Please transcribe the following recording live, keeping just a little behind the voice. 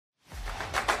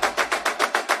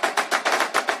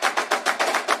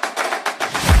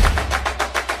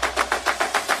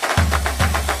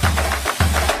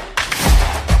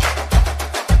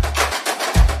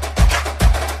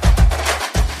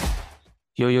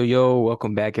Yo, yo, yo,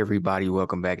 welcome back, everybody.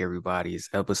 Welcome back, everybody. It's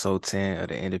episode 10 of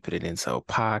the Independent Intel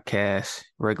podcast.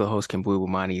 Regular host Kim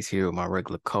Bumani is here with my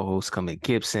regular co-host, Clement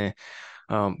Gibson.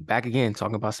 Back again,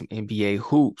 talking about some NBA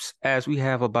hoops as we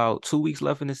have about 2 weeks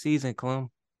left in the season, Clem.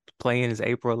 Playing is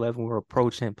April 11th. We're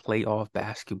approaching playoff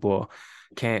basketball.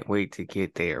 Can't wait to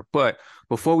get there. But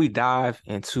before we dive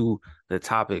into the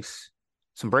topics,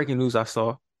 some breaking news I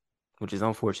saw, which is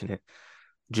unfortunate.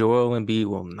 Joel Embiid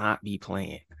will not be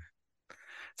playing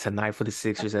tonight for the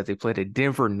Sixers as they play the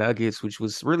Denver Nuggets, which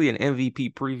was really an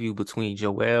MVP preview between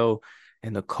Joel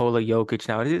and Nikola Jokic.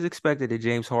 Now, it is expected that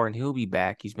James Harden, he'll be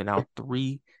back. He's been out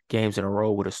 3 games in a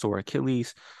row with a sore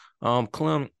Achilles.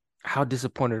 Clem, how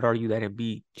disappointed are you that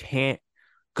Embiid can't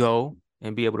go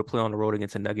and be able to play on the road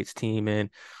against a Nuggets team?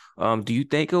 And do you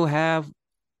think he'll have,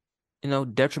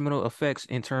 detrimental effects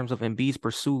in terms of Embiid's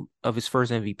pursuit of his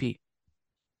first MVP?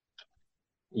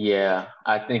 Yeah,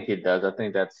 I think it does. I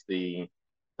think that's the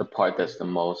part that's the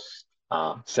most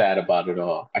sad about it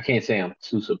all. I can't say I'm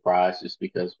too surprised just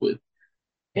because with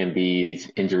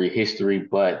Embiid's injury history,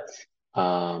 but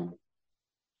um,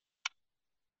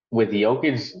 with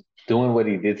Jokic doing what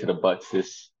he did to the Bucks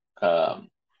this um,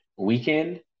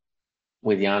 weekend,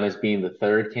 with Giannis being the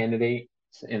third candidate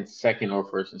and second or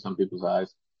first in some people's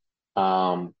eyes,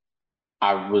 um,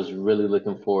 I was really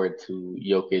looking forward to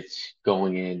Jokic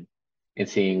going in and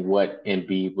seeing what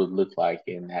Embiid would look like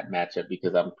in that matchup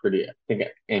because I think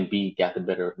Embiid got the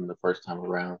better of him the first time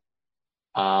around.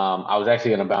 I was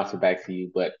actually going to bounce it back to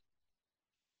you, but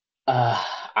uh,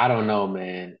 I don't know,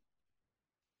 man.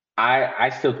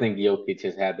 I still think Jokic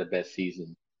has had the best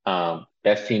season,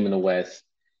 best team in the West,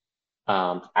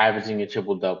 averaging a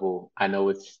triple double. I know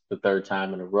it's the third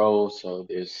time in a row, so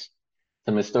there's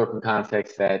some historical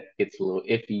context that gets a little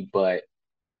iffy, but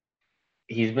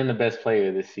he's been the best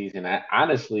player this season.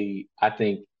 I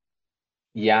think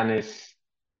Giannis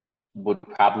would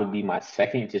probably be my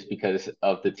second just because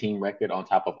of the team record on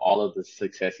top of all of the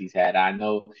success he's had. I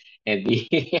know and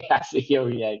I see your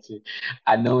reaction.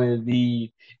 I know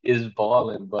Embiid is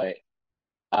balling, but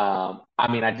I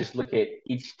mean, I just look at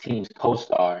each team's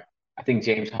co-star. I think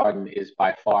James Harden is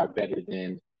by far better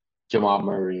than Jamal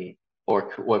Murray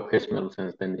or what Chris Middleton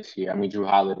has been this year. I mean, Drew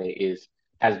Holiday is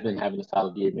has been having a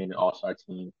solid year, being an All-Star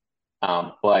team.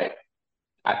 But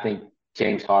I think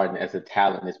James Harden as a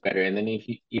talent is better. And then if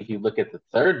you look at the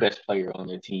third best player on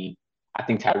their team, I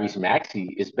think Tyrese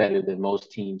Maxey is better than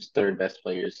most teams' third best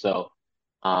players. So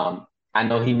I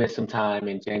know he missed some time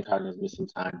and James Harden has missed some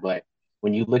time, but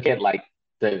when you look at like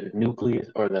the nucleus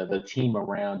or the team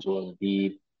around Joel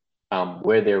Embiid,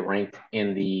 where they're ranked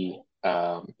in the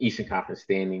Eastern Conference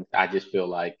standings, I just feel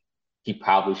like he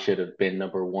probably should have been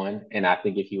number one. And I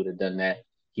think if he would have done that,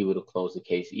 he would have closed the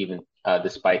case, even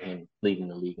despite him leading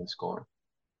the league in scoring.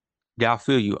 Yeah, I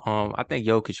feel you. I think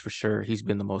Jokic for sure. He's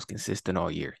been the most consistent all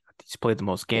year. He's played the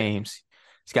most Yeah. games.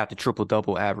 He's got the triple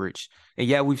double average. And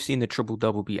yeah, we've seen the triple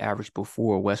double be averaged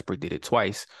before. Westbrook did it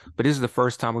twice, but this is the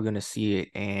first time we're going to see it,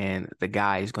 and the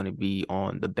guy is going to be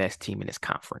on the best team in his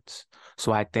conference.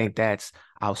 So I Right. think that's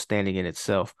outstanding in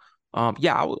itself.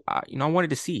 Yeah, I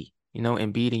wanted to see,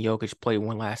 Embiid and Jokic play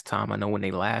one last time. I know when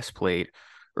they last played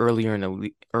earlier in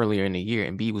the year,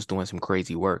 Embiid was doing some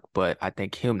crazy work, but I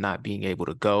think him not being able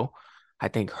to go, I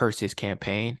think hurts his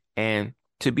campaign. And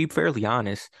to be fairly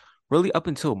honest, really up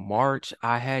until March,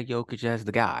 I had Jokic as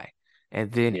the guy.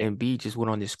 And then Yeah. Embiid just went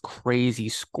on this crazy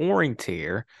scoring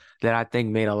tear that I think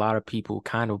made a lot of people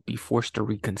kind of be forced to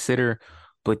reconsider.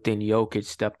 But then Jokic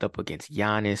stepped up against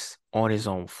Giannis on his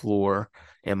own floor,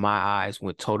 and my eyes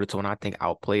went toe to toe, and I think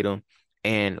outplayed him.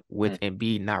 And with Mm.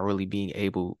 Embiid not really being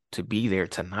able to be there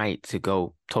tonight to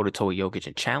go toe to toe with Jokic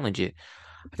and challenge it,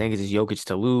 I think it's just Jokic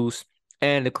to lose.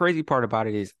 And the crazy part about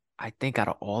it is, I think out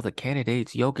of all the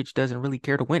candidates, Jokic doesn't really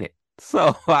care to win it.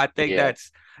 So I think Yeah.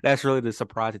 that's really the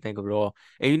surprising thing of it all.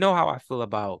 And you know how I feel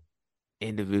about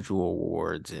individual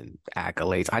awards and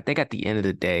accolades. I think at the end of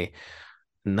the day,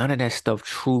 none of that stuff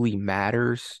truly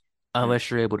matters Mm.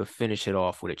 unless you're able to finish it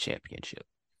off with a championship.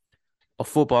 A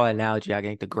football analogy, I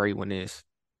think the great one is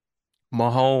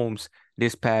Mahomes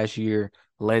this past year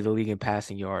led the league in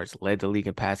passing yards, led the league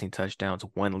in passing touchdowns,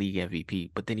 won league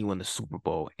MVP, but then he won the Super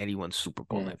Bowl and he won Super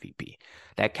Bowl Mm. MVP.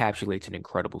 That encapsulates an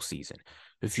incredible season.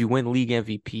 If you win league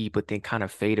MVP, but then kind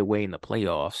of fade away in the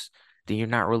playoffs, then you're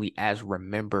not really as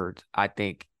remembered, I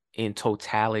think, in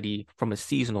totality from a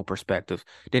seasonal perspective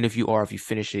than if you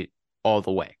finish it all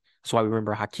the way. So I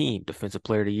remember Hakeem, Defensive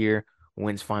Player of the Year,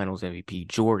 wins Finals MVP.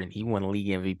 Jordan, he won league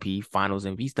MVP, Finals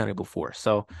MVP. He's done it before.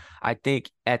 So I think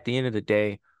at the end of the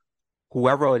day,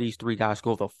 whoever of these three guys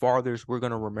go the farthest, we're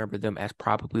going to remember them as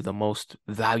probably the most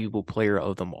valuable player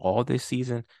of them all this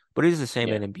season. But it is a shame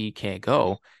Yeah. that Embiid can't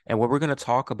go. And what we're going to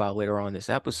talk about later on in this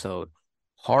episode,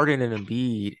 Harden and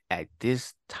Embiid at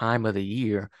this time of the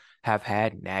year have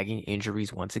had nagging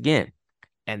injuries once again.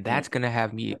 And Mm. that's going to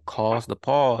have me cause the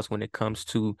pause when it comes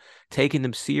to taking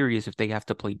them serious if they have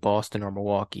to play Boston or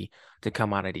Milwaukee to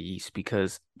come out of the East.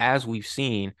 Because as we've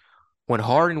seen, when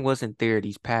Harden wasn't there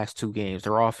these past two games,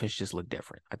 their offense just looked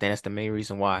different. I think that's the main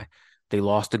reason why they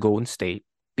lost to Golden State,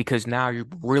 because now you're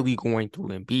really going through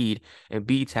Embiid.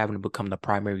 Embiid's having to become the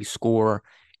primary scorer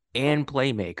and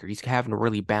playmaker. He's having to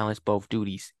really balance both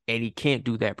duties, and he can't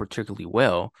do that particularly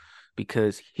well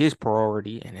because his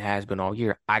priority, and it has been all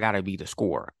year, I got to be the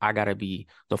scorer. I got to be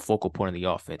the focal point of the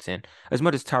offense. And as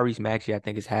much as Tyrese Maxey, I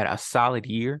think, has had a solid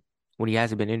year when he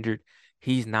hasn't been injured,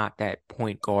 he's not that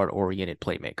point guard oriented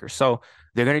playmaker. So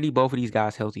they're going to need both of these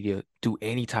guys healthy to do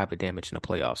any type of damage in the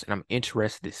playoffs. And I'm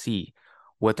interested to see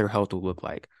what their health will look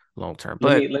like long term. Let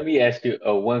But me let me ask you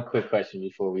one quick question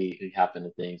before we hop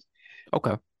into things.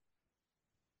 okay.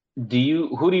 Who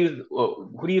do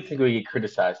you think will get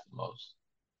criticized the most?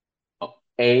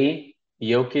 A,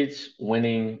 Jokic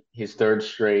winning his third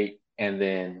straight and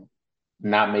then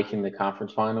not making the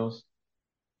conference finals,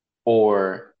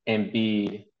 or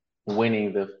Embiid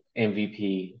winning the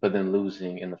MVP but then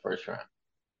losing in the first round.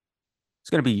 It's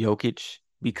going to be Jokic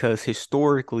because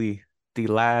historically, the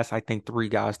last, I think, three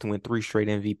guys to win three straight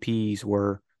MVPs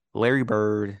were Larry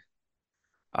Bird,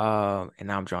 and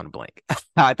now I'm drawing a blank.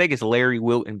 I think it's Larry,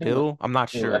 Wilt, and And Bill. I'm not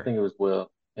I sure. think it was Will,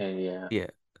 and yeah, Yeah,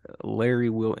 Larry,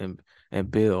 Wilt,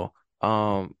 and Bill.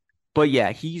 But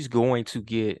yeah, he's going to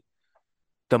get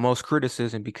the most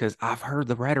criticism because I've heard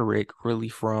the rhetoric really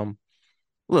from,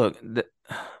 look,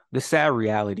 the sad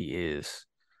reality is,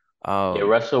 yeah,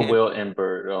 Russell, it, Will, and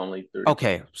Bird are only three.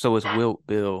 okay, so it's Wilt,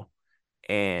 Bill,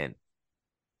 and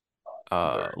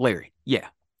Bird. Larry. Yeah.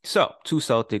 So two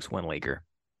Celtics, one Laker.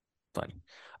 Funny.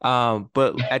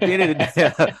 But at the end of the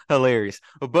day, hilarious.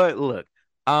 But look,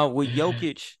 with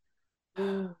Jokic,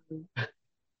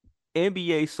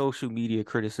 NBA social media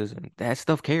criticism, that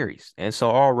stuff carries. And so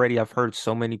already I've heard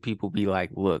so many people be like,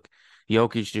 look,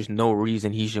 Jokic, there's no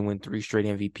reason he should win three straight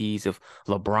MVPs if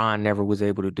LeBron never was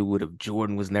able to do it, if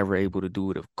Jordan was never able to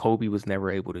do it, if Kobe was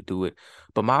never able to do it.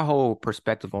 But my whole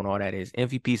perspective on all that is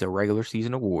MVPs are regular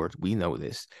season awards. We know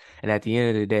this. And at the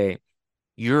end of the day,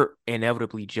 you're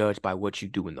inevitably judged by what you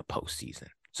do in the postseason.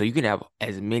 So you can have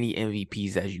as many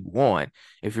MVPs as you want.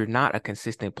 If you're not a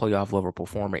consistent playoff level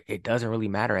performer, it doesn't really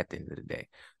matter at the end of the day.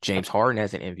 James Harden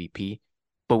has an MVP,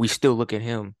 but we still look at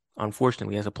him,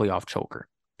 unfortunately, as a playoff choker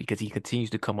because he continues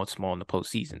to come out small in the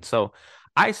postseason. So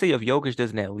I say if Jokic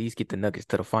doesn't at least get the Nuggets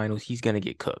to the finals, he's going to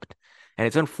get cooked. And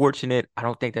it's unfortunate. I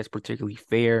don't think that's particularly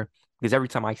fair because every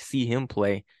time I see him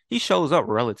play, he shows up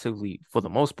relatively for the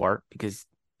most part because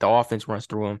the offense runs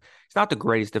through him. He's not the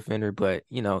greatest defender, but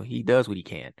he does what he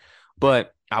can.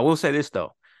 But I will say this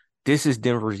though. This is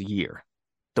Denver's year.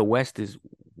 The West is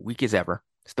weak as ever.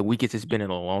 It's the weakest it's been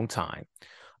in a long time.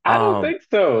 I don't Um, think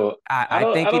so. I, I I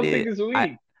don't. I think it don't is. think it's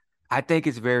I, weak. I think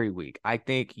it's very weak. I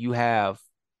think you have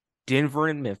Denver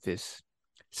and Memphis.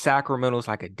 Sacramento's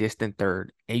like a distant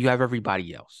third, and you have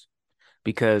everybody else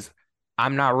because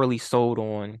I'm not really sold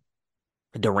on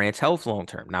Durant's health long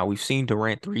term. Now we've seen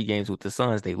Durant 3 games with the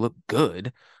Suns. They look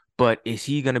good, but is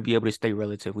he going to be able to stay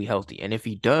relatively healthy? And if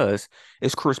he does,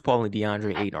 is Chris Paul and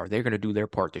DeAndre Ayton, are they going to do their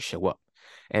part to show up?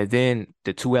 And then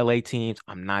the two LA teams,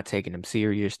 I'm not taking them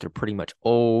serious. They're pretty much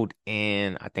old,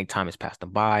 and I think time has passed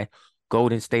them by.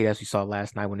 Golden State, as we saw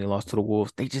last night when they lost to the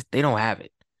Wolves, they don't have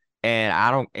it.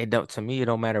 And it don't, to me, it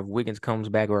don't matter if Wiggins comes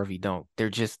back or if he don't. They're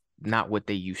just not what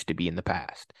they used to be in the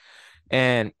past.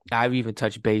 And I've even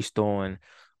touched based on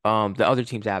the other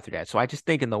teams after that. So I just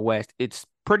think in the West, it's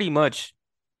pretty much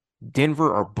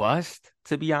Denver or bust,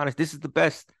 to be honest. This is the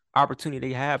best opportunity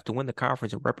they have to win the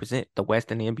conference and represent the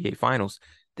West in the NBA Finals.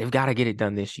 They've got to get it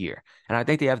done this year. And I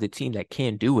think they have the team that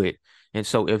can do it. And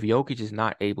so if Jokic is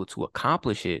not able to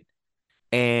accomplish it,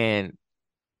 and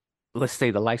let's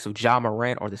say the likes of Ja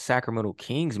Morant or the Sacramento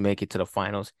Kings make it to the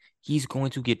finals, he's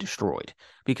going to get destroyed.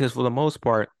 Because for the most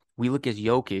part, we look at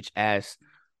Jokic as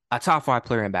a top five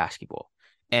player in basketball.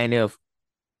 And if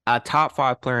a top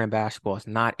five player in basketball is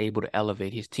not able to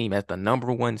elevate his team as the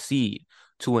number one seed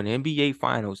to an NBA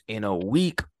Finals in a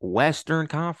weak Western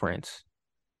Conference,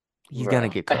 he's gonna Bro.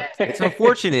 get cooked. It's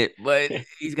unfortunate, but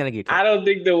he's gonna get I cooked. don't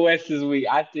think the West is weak.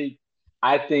 I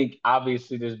think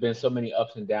obviously there's been so many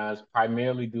ups and downs,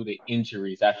 primarily due to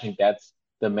injuries. I think that's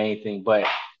the main thing. But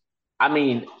I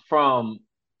mean, from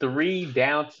three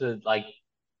down to like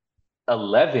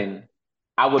 11,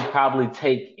 I would probably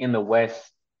take in the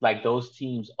West like those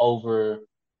teams over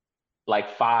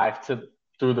like five to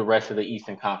through the rest of the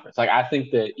Eastern Conference. Like I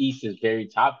think the East is very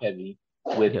top heavy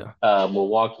with Yeah.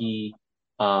 Milwaukee,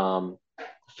 um,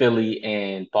 Philly,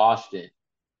 and Boston.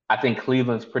 I think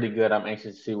Cleveland's pretty good. I'm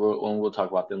anxious to see when we'll talk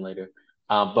about them later.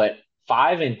 But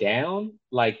five and down,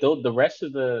 like the rest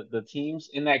of the teams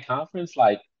in that conference,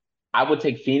 like I would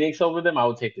take Phoenix over them. I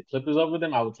would take the Clippers over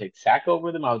them. I would take Sac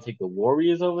over them. I would take the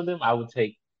Warriors over them. I would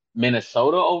take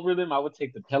Minnesota over them. I would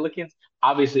take the Pelicans.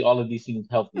 Obviously, all of these teams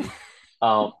healthy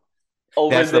um,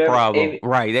 over That's the them. problem. And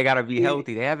Right. They gotta be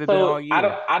healthy. They haven't been all so year.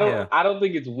 Yeah. I don't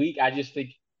think it's weak. I just think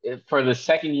for the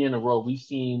second year in a row, we've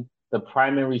seen the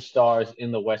primary stars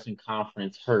in the Western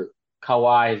Conference hurt.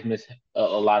 Kawhi has missed a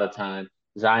lot of time.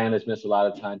 Zion has missed a lot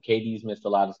of time. KD's missed a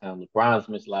lot of time. LeBron's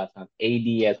missed a lot of time.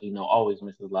 AD, as we know, always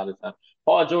misses a lot of time.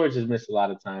 Paul George has missed a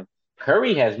lot of time.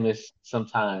 Curry has missed some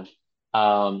time.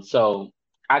 So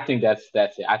I think that's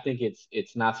it. I think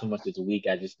it's not so much it's weak.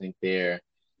 I just think they've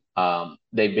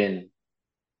been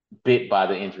bit by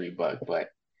the injury bug. But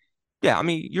Yeah, I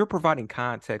mean, you're providing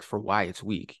context for why it's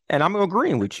weak. And I'm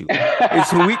agreeing with you.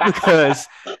 It's weak because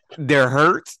they're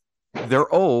hurt,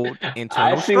 they're old, I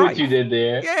internal see what you strife. did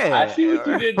there. I see what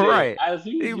you Yeah, did there. right. I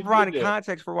see what You're you did providing there.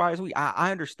 context for why it's weak.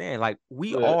 I understand. Like,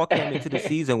 we Uh, all came into the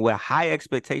season with high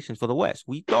expectations for the West.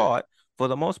 We thought, for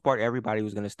the most part, everybody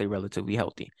was going to stay relatively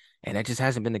healthy. And that just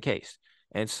hasn't been the case.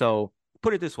 And so,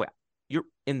 put it this way, you're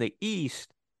in the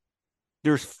East,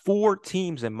 there's four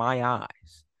teams in my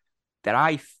eyes that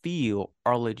I feel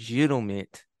are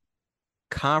legitimate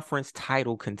conference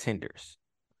title contenders.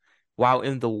 While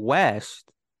in the West,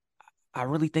 I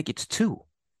really think it's two.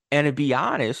 And to be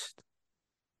honest,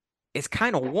 it's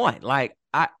kind of one. Like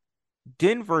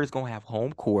Denver is gonna have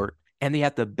home court and they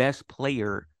have the best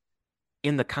player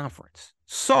in the conference.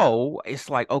 So it's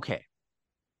like, okay,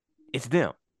 it's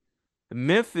them.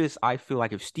 Memphis, I feel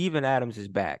like if Steven Adams is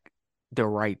back, they're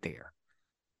right there.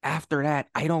 After that,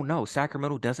 I don't know.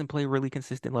 Sacramento doesn't play really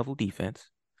consistent level defense.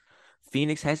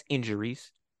 Phoenix has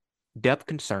injuries, depth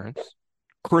concerns.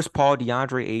 Chris Paul,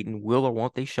 DeAndre Ayton, will or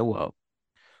won't they show up?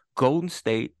 Golden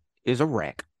State is a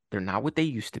wreck. They're not what they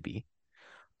used to be.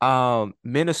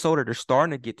 Minnesota, they're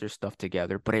starting to get their stuff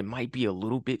together, but it might be a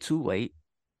little bit too late.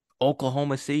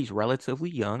 Oklahoma City's relatively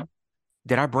young.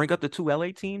 Did I bring up the two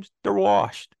LA teams? They're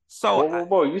washed. So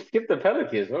whoa! You skipped the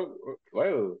Pelicans.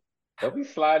 Whoa. Don't be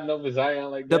sliding over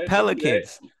Zion like the that. Don't do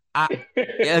Pelicans, I that.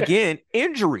 again,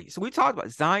 injuries. We talked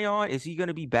about Zion. Is he going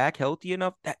to be back healthy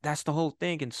enough? That's the whole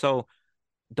thing. And so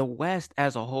the West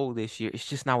as a whole this year, it's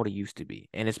just not what it used to be.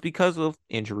 And it's because of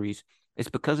injuries, it's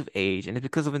because of age, and it's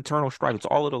because of internal strife. It's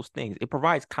all of those things. It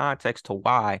provides context to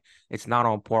why it's not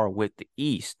on par with the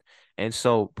East. And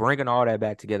so bringing all that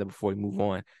back together before we move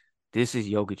on, this is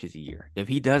Jokic's year. If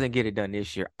he doesn't get it done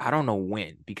this year, I don't know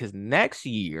when, because next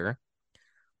year,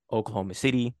 Oklahoma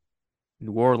City,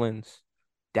 New Orleans,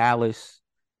 Dallas,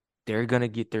 they're gonna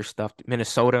get their stuff.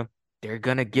 Minnesota, they're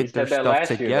gonna We get their said that stuff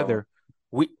last year though. together.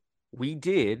 We we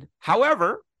did.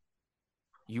 However,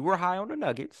 you were high on the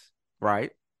Nuggets,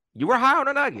 right? You were high on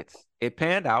the Nuggets. It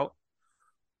panned out.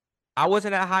 I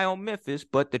wasn't that high on Memphis,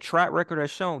 but the track record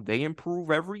has shown they improve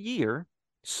every year.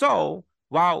 So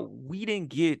while we didn't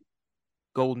get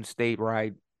Golden State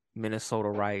right, Minnesota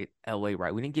right, LA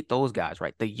right, we didn't get those guys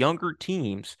right. The younger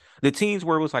teams, the teams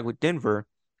where it was like with Denver,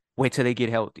 wait till they get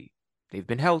healthy. They've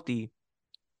been healthy.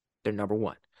 They're number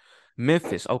one.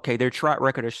 Memphis, okay, their track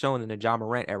record has shown in the John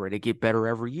Morant era, they get better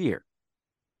every year.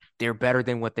 They're better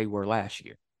than what they were last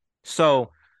year.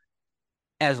 So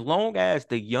as long as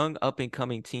the young up and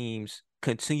coming teams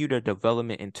continue their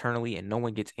development internally and no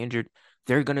one gets injured,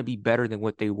 they're going to be better than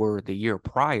what they were the year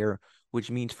prior, which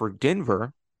means for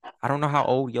Denver, I don't know how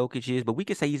old Jokic is, but we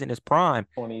could say he's in his prime.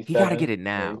 He got to get 27. it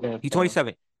Yeah, he's now. in his He's prime.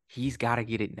 27. He's got to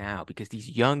get it now because these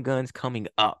young guns coming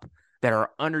up that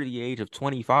are under the age of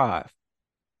 25,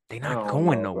 they're I not don't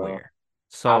going know, bro. nowhere.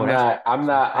 So that's what I'm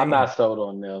I'm saying. not sold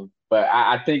on them. But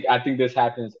I think this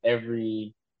happens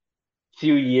every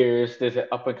few years. There's an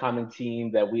up and coming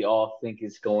team that we all think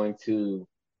is going to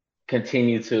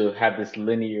continue to have this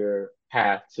linear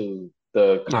path to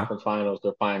the Yeah. conference finals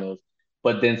or finals,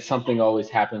 but then something always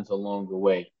happens along the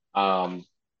way.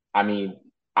 I mean,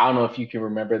 I don't know if you can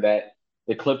remember that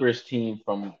the Clippers team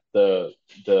from the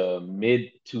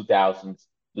mid 2000s,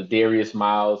 the Darius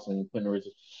Miles and Quentin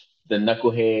Richards, the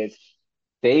Knuckleheads,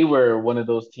 they were one of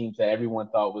those teams that everyone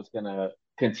thought was gonna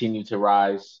continue to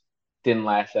rise. Didn't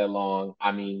last that long.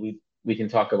 I mean, we can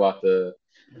talk about the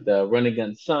Run and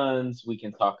Gun Suns. We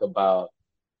can talk about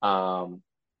um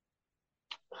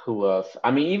who else?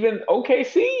 I mean, even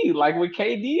OKC, like with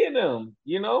KD in them,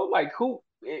 like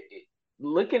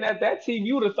looking at that team,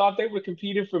 you would have thought they were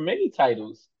competing for many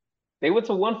titles. They went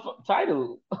to one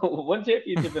title, one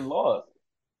championship, and lost.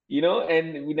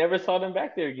 And we never saw them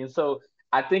back there again. So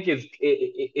I think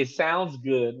it sounds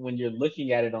good when you're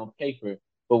looking at it on paper,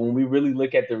 but when we really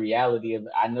look at the reality of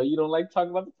it, I know you don't like to talk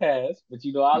about the past, but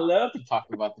I love to talk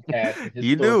about the past and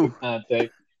You historical do.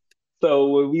 context. So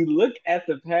when we look at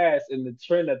the past and the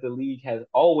trend that the league has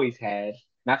always had,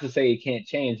 not to say it can't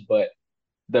change, but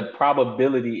the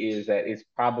probability is that it's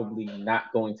probably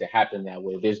not going to happen that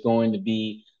way. There's going to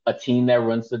be a team that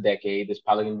runs the decade. There's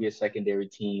probably going to be a secondary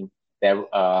team that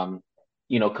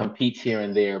competes here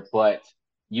and there. But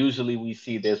usually we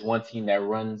see there's one team that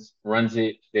runs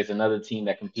it. There's another team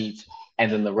that competes,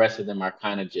 and then the rest of them are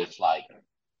kind of just like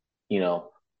you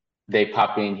know they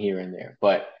pop in here and there.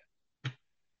 But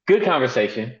good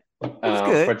conversation. It was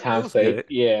good. For It time's was sake, good.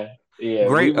 yeah, yeah. We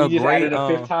Great, a we just great added a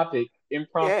fifth topic yeah,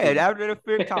 impromptu. that would have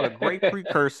been a fifth topic. Great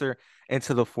precursor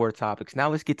into the four topics. Now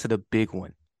let's get to the big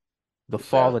one. The For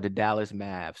fall sure. of the Dallas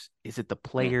Mavs. Is it the Mm.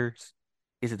 players?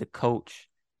 Is it the coach?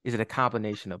 Is it a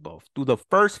combination of both? Through the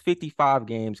first 55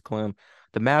 games, Clem,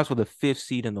 the Mavs were the fifth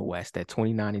seed in the West at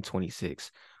 29 and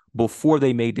 26 before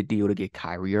they made the deal to get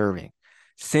Kyrie Irving.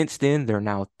 Since then, they're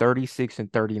now 36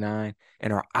 and 39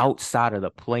 and are outside of the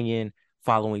play-in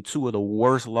following two of the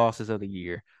worst losses of the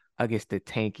year against the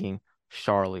tanking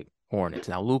Charlotte Hornets.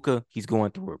 Now, Luka, he's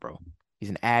going through it, bro. He's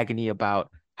in agony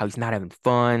about how he's not having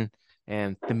fun.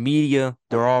 And the media,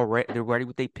 they're ready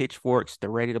with their pitchforks. They're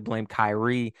ready to blame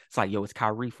Kyrie. It's like, yo, it's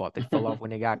Kyrie's fault. They fell off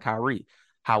when they got Kyrie.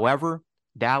 However,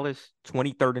 Dallas,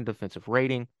 23rd in defensive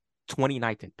rating,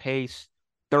 29th in pace,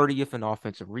 30th in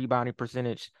offensive rebounding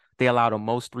percentage. They allow the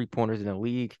most three-pointers in the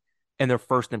league, and they're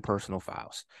first in personal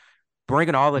fouls.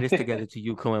 Bringing all of this together to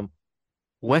you, Clem,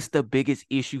 what's the biggest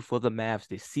issue for the Mavs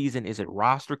this season? Is it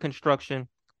roster construction,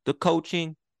 the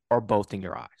coaching, or both in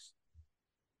your eyes?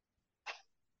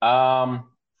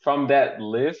 From that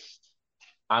list,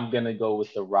 I'm gonna go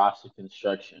with the roster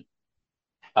construction.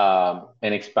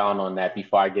 And expound on that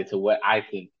before I get to what I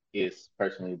think is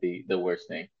personally the worst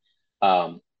thing.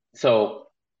 So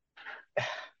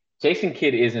Jason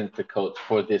Kidd isn't the coach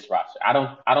for this roster. I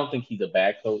don't think he's a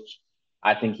bad coach.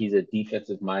 I think he's a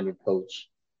defensive minded coach.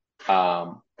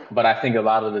 But I think a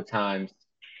lot of the times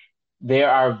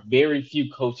there are very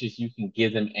few coaches you can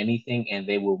give them anything and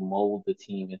they will mold the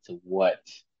team into what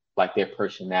like their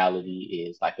personality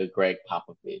is, like a Greg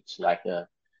Popovich, like an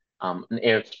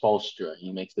Eric Spoelstra.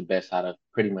 He makes the best out of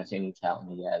pretty much any talent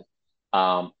he has.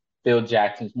 Um, Phil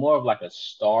Jackson's more of like a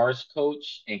stars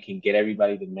coach and can get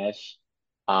everybody to mesh.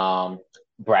 Um,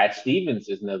 Brad Stevens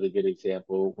is another good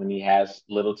example when he has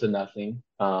little to nothing.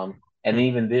 And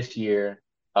even this year,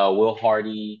 Will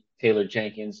Hardy, Taylor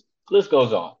Jenkins, list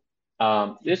goes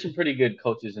on. There's some pretty good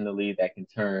coaches in the league that can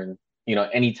turn,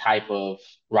 any type of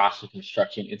roster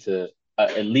construction into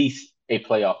at least a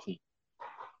playoff team.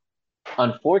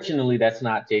 Unfortunately, that's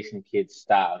not Jason Kidd's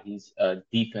style. He's a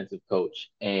defensive coach,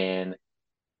 and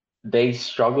they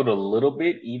struggled a little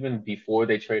bit even before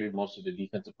they traded most of the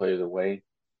defensive players away.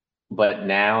 But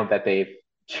now that they've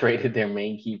traded their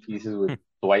main key pieces with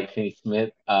Dwight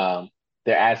Finney-Smith,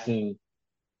 they're asking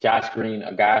Josh Green,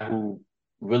 a guy who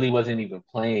really wasn't even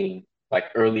playing like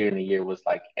earlier in the year, was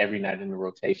like every night in the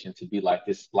rotation to be like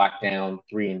this lockdown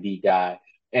 3-and-D guy.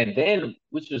 And then,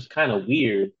 which was kind of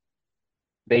weird,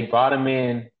 they brought him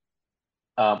in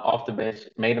off the bench,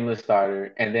 made him the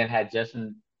starter, and then had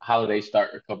Justin Holiday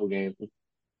start a couple games,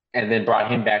 and then brought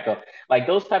him back up. Like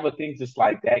those type of things, just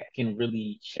like that can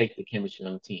really shake the chemistry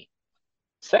on the team.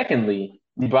 Secondly,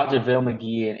 we brought JaVale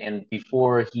McGee in, and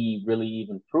before he really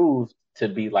even proved to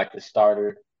be like the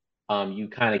starter, you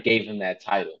kind of gave him that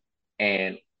title.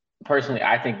 And personally,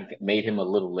 I think it made him a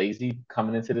little lazy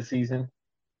coming into the season.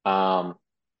 Um,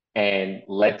 and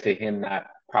led to him not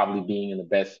probably being in the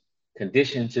best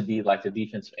condition to be like the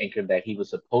defensive anchor that he was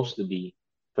supposed to be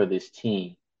for this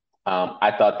team.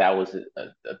 I thought that was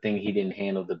a thing he didn't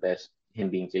handle the best, him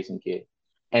being Jason Kidd.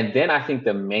 And then I think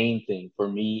the main thing for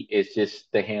me is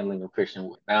just the handling of Christian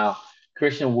Wood. Now,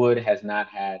 Christian Wood has not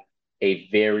had a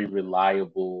very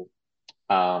reliable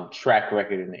track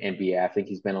record in the NBA. I think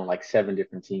he's been on like seven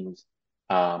different teams,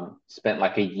 spent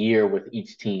like a year with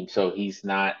each team. So he's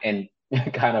not, and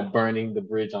kind of burning the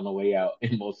bridge on the way out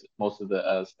in most of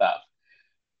the stuff.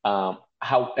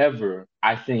 However,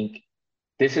 I think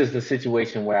this is the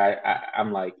situation where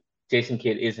I'm like, Jason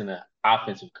Kidd isn't an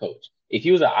offensive coach. If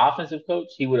he was an offensive coach,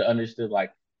 he would have understood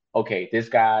like, okay, this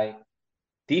guy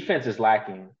defense is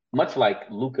lacking, much like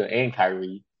Luka and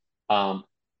Kyrie. Um,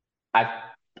 I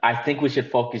I think we should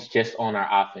focus just on our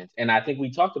offense. And I think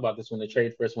we talked about this when the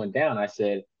trade first went down. I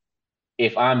said,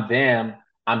 if I'm them,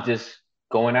 I'm just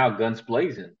going out guns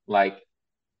blazing. Like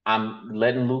I'm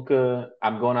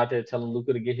going out there telling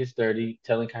Luka to get his 30,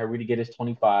 telling Kyrie to get his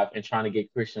 25, and trying to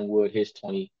get Christian Wood his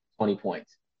 20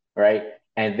 points, right?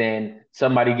 And then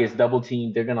somebody gets double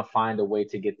teamed, they're gonna find a way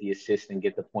to get the assist and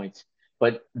get the points.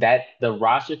 But that the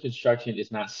roster construction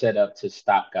is not set up to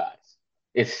stop guys.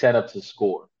 It's set up to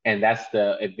score. And that's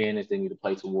the advantage they need to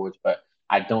play towards. But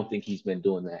I don't think he's been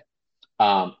doing that.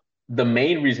 Um, the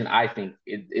main reason I think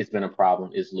it's been a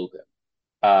problem is Luka.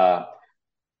 Uh,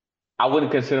 I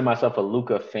wouldn't consider myself a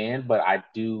Luca fan, but I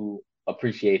do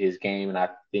appreciate his game. And I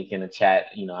think in the chat,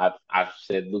 I've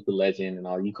said Luca legend and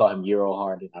all. You call him Euro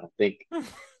Harden. I don't think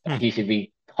he should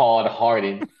be called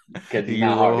Harden because he's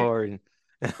not Euro Harden.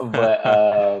 Harden.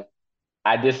 But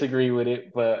I disagree with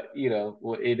it. But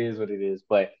it is what it is.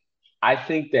 But I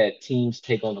think that teams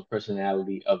take on the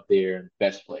personality of their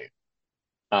best player.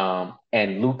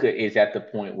 And Luca is at the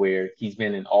point where he's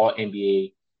been an all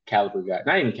NBA caliber guy.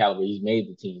 Not even caliber, he's made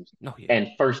the teams. No, yeah, And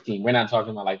first team. We're not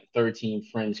talking about like third team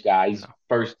fringe guy. He's no.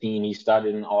 first team. He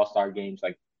started in all-star games.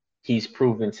 Like he's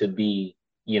proven to be,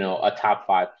 a top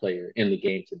five player in the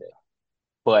game today.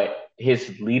 But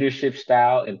his leadership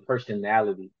style and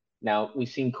personality. Now we've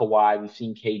seen Kawhi, we've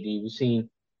seen KD,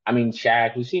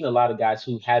 Shaq, we've seen a lot of guys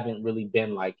who haven't really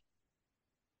been like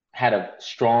had a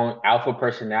strong alpha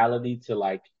personality to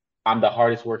like I'm the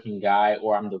hardest working guy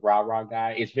or I'm the rah rah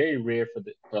guy. It's very rare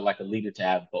for like a leader to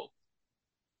have both.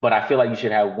 But I feel like you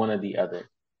should have one or the other.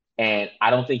 And I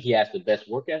don't think he has the best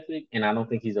work ethic, and I don't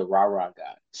think he's a rah rah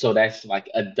guy. So that's like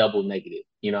a double negative.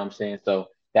 You know what I'm saying? So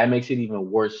that makes it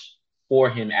even worse for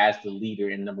him as the leader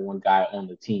and number one guy on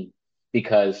the team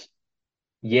because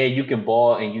yeah, you can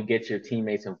ball and you get your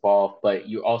teammates involved, but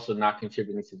you're also not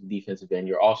contributing to the defensive end.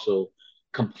 You're also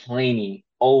complaining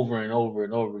over and over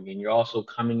and over again. You're also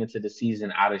coming into the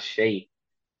season out of shape.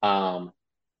 Um,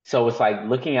 so it's like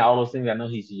looking at all those things. I know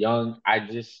he's young. I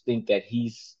just think that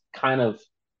he's kind of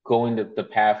going the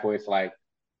path where it's like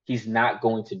he's not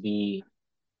going to be.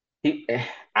 He,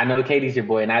 I know KD's your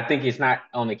boy, and I think it's not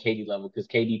on the KD level because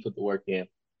KD put the work in.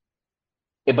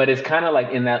 But it's kind of like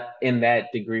in that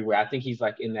degree where I think he's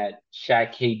like in that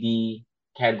Shaq KD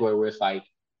category where it's like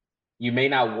you may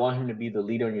not want him to be the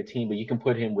leader on your team, but you can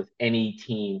put him with any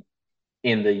team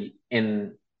in the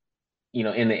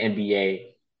NBA.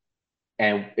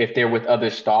 And if they're with other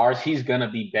stars, he's gonna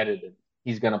play better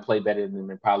than them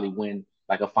and probably win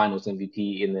like a finals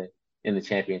MVP in the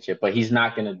championship. But he's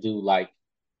not gonna do like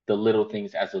the little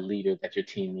things as a leader that your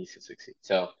team needs to succeed.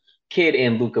 So Kid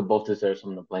and Luca both deserve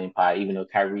some of the blame pie, even though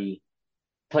Kyrie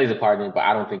plays a part in it, but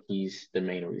I don't think he's the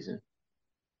main reason.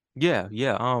 Yeah,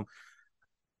 yeah.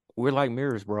 We're like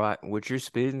mirrors, bro. What you're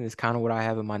spitting is kind of what I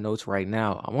have in my notes right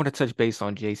now. I want to touch base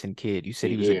on Jason Kidd. You said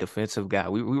See he was a here. defensive guy.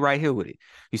 We right here with it.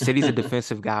 You said he's a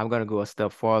defensive guy. I'm gonna go a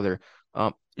step farther.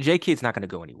 J Kidd's not gonna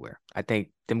go anywhere. I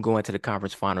think them going to the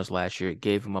conference finals last year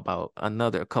gave him about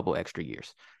a couple extra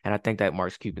years. And I think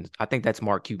that's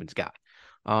Mark Cuban's guy.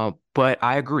 But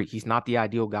I agree, he's not the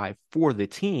ideal guy for the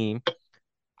team.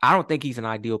 I don't think he's an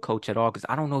ideal coach at all because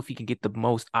I don't know if he can get the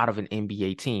most out of an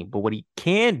NBA team. But what he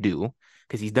can do,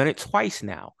 because he's done it twice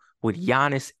now with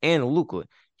Giannis and Luka,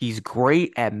 he's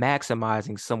great at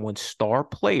maximizing someone's star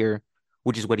player,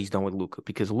 which is what he's done with Luka.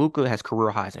 Because Luka has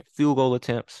career highs in field goal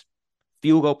attempts,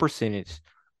 field goal percentage,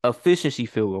 efficiency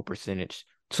field goal percentage,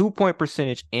 2-point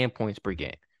percentage, and points per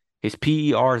game. His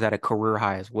PER is at a career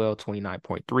high as well,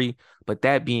 29.3. But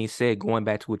that being said, going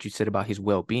back to what you said about his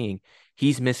well-being,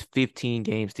 he's missed 15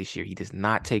 games this year. He does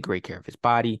not take great care of his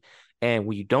body. And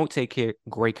when you don't take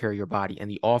great care of your body and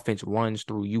the offense runs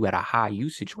through you at a high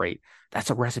usage rate, that's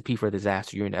a recipe for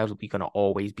disaster. You're inevitably going to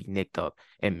always be nicked up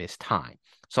and miss time.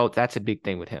 So that's a big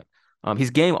thing with him.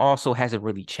 His game also hasn't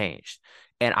really changed.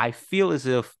 And I feel as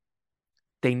if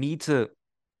they need to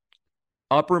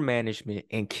upper management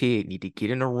and Kid need to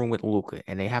get in a room with Luka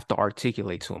and they have to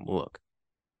articulate to him, look,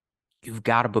 you've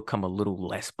got to become a little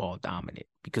less ball dominant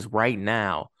because right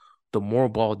now, the more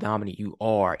ball dominant you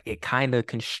are, it kind of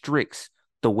constricts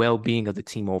the well-being of the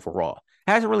team overall.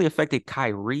 It hasn't really affected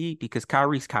Kyrie because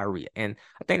Kyrie's Kyrie. And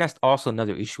I think that's also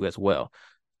another issue as well.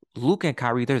 Luka and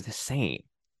Kyrie, they're the same.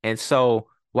 And so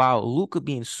while Luka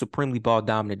being supremely ball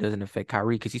dominant doesn't affect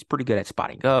Kyrie because he's pretty good at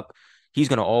spotting up, he's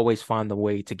going to always find the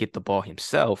way to get the ball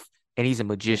himself. And he's a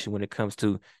magician when it comes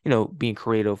to, being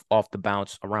creative off the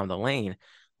bounce around the lane.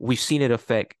 We've seen it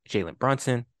affect Jalen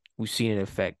Brunson. We've seen it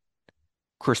affect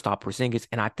Kristaps Porzingis,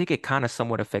 and I think it kind of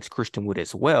somewhat affects Christian Wood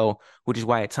as well, which is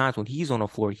why at times when he's on the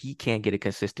floor, he can't get a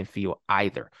consistent feel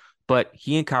either. But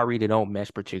he and Kyrie, they don't mesh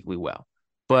particularly well.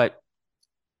 But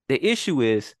the issue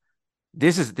is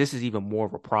this is even more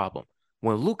of a problem.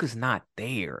 When Luka's not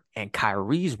there and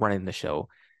Kyrie's running the show,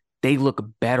 they look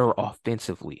better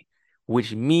offensively,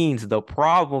 which means the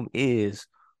problem is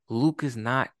Luka's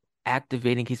not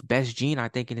activating his best gene, I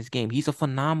think, in his game. He's a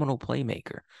phenomenal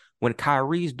playmaker. When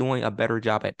Kyrie's doing a better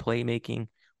job at playmaking,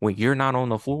 when you're not on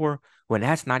the floor, when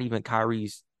that's not even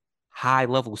Kyrie's high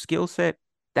level skill set,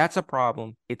 that's a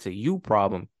problem. It's a you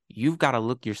problem. You've got to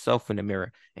look yourself in the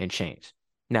mirror and change.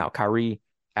 Now, Kyrie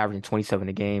averaging 27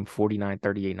 a game, 49,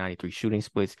 38, 93 shooting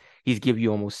splits. He's giving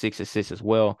you almost 6 assists as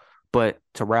well. But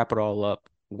to wrap it all up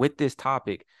with this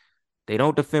topic, they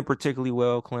don't defend particularly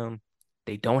well, Clem.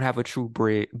 They don't have a true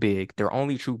big. Their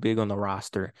only true big on the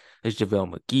roster is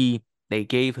JaVale McGee. They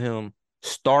gave him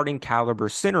starting caliber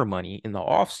center money in the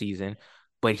offseason,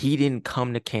 but he didn't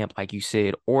come to camp, like you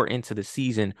said, or into the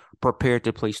season prepared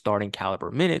to play starting caliber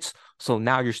minutes. So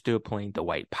now you're still playing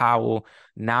Dwight Powell.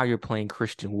 Now you're playing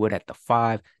Christian Wood at the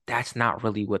 5. That's not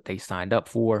really what they signed up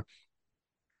for.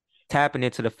 Tapping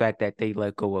into the fact that they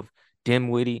let go of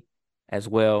Dinwiddie as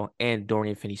well and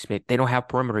Dorian Finney-Smith. They don't have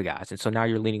perimeter guys. And so now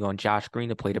you're leaning on Josh Green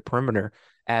to play the perimeter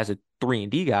as a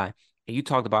 3-and-D guy. And you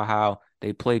talked about how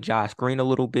they played Josh Green a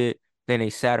little bit, then they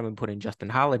sat him and put in Justin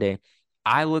Holiday.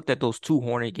 I looked at those 2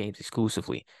 Hornet games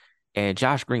exclusively, and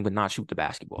Josh Green would not shoot the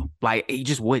basketball. Like, he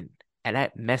just wouldn't. And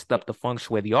that messed up the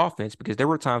function of the offense because there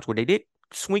were times where they did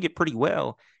swing it pretty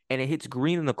well, and it hits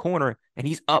Green in the corner, and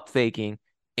he's up faking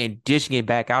and dishing it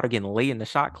back out again late in the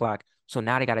shot clock. So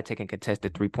now they got to take a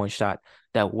contested 3-point shot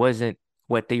that wasn't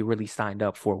what they really signed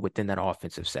up for within that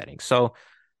offensive setting. So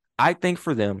I think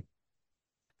for them,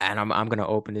 and I'm going to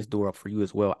open this door up for you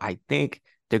as well, I think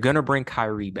they're going to bring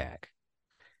Kyrie back.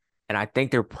 And I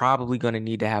think they're probably going to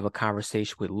need to have a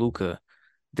conversation with Luka.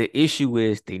 The issue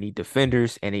is they need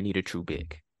defenders and they need a true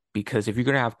big. Because if you're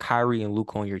going to have Kyrie and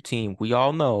Luka on your team, we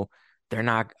all know they're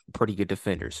not pretty good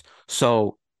defenders.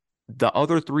 So the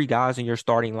other 3 guys in your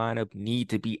starting lineup need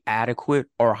to be adequate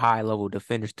or high-level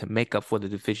defenders to make up for the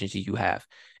deficiencies you have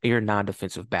in your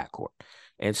non-defensive backcourt.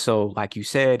 And so, like you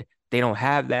said, they don't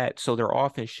have that. So their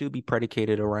offense should be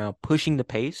predicated around pushing the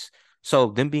pace. So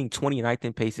them being 29th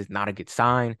in pace is not a good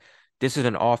sign. This is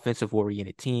an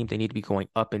offensive-oriented team. They need to be going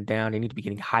up and down. They need to be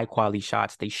getting high-quality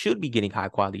shots. They should be getting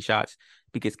high-quality shots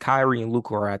because Kyrie and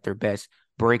Luka are at their best,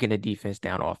 breaking the defense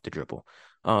down off the dribble.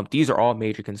 These are all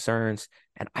major concerns,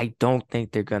 and I don't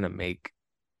think they're going to make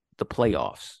the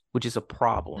playoffs, which is a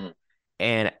problem.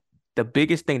 And the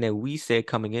biggest thing that we said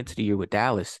coming into the year with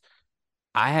Dallas,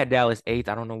 I had Dallas 8th.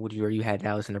 I don't know where you had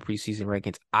Dallas in the preseason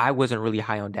rankings. I wasn't really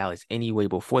high on Dallas anyway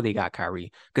before they got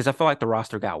Kyrie because I felt like the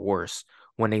roster got worse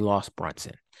when they lost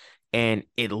Brunson. And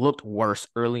it looked worse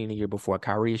early in the year before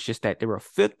Kyrie. It's just that they were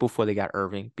 5th before they got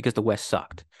Irving because the West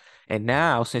sucked. And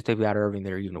now, since they've got Irving,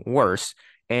 they're even worse.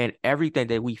 And everything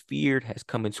that we feared has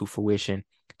come into fruition.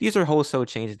 These are wholesale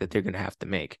changes that they're going to have to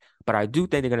make. But I do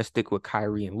think they're going to stick with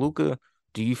Kyrie and Luka.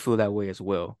 Do you feel that way as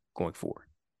well going forward?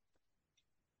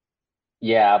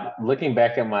 Yeah, looking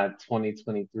back at my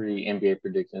 2023 NBA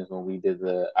predictions when we did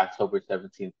the October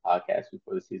 17th podcast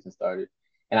before the season started,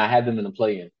 and I had them in the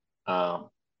play-in. Um,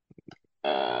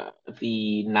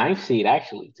 the ninth seed,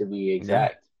 actually, to be Yeah.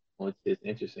 exact, which is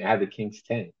interesting. I had the Kings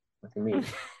 10. Look at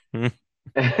me.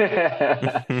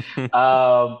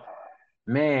 Um,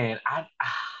 man,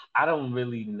 I don't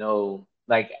really know.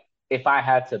 Like, if I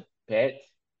had to bet,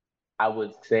 I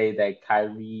would say that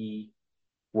Kyrie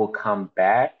will come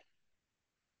back.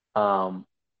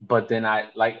 But then I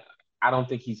don't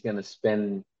think he's gonna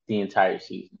spend the entire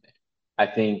season there. I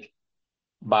think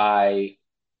by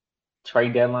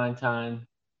trade deadline time,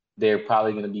 they're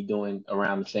probably gonna be doing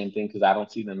around the same thing because I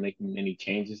don't see them making any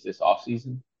changes this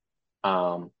offseason.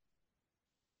 Um,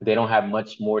 they don't have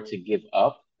much more to give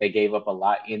up. They gave up a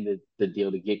lot in the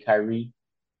deal to get Kyrie.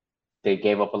 They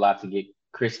gave up a lot to get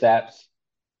Kristaps,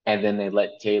 and then they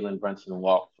let Jalen Brunson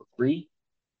walk for free.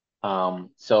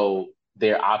 So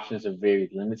their options are very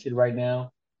limited right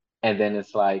now. And then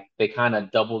it's like they kind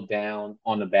of doubled down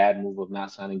on the bad move of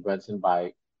not signing Brunson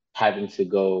by having to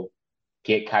go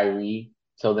get Kyrie.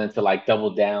 So then to like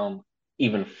double down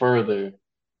even further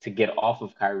to get off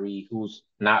of Kyrie, who's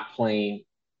not playing.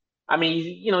 I mean,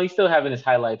 he's still having his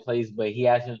highlight plays, but he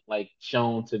hasn't like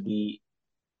shown to be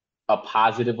a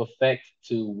positive effect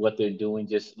to what they're doing,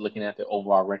 just looking at their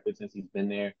overall record since he's been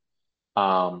there.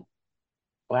 Um,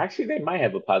 well, actually, they might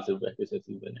have a positive record since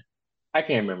he's been there. I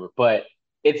can't remember, but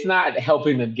it's not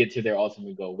helping them get to their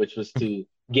ultimate goal, which was to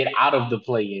get out of the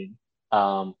play-in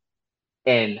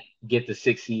and get the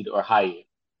 6th seed or higher.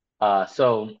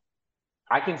 So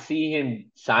I can see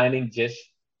him signing just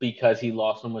because he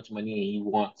lost so much money and he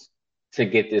wants to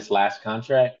get this last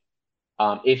contract.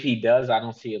 If he does, I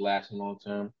don't see it lasting long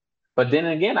term. But then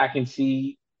again, I can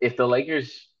see if the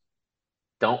Lakers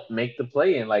don't make the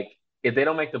play in, like if they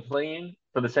don't make the play in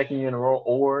for the second year in a row,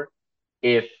 or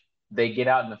if they get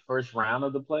out in the first round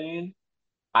of the play in,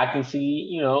 I can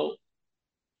see,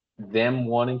 them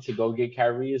wanting to go get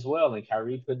Kyrie as well. And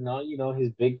Kyrie putting on,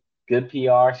 his big good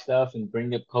PR stuff and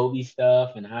bring up Kobe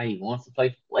stuff and how he wants to play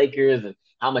for the Lakers and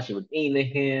how much it would mean to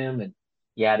him and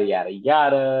yada yada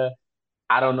yada.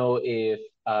 I don't know if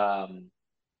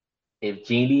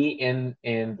Genie in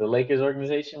the Lakers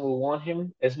organization will want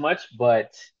him as much,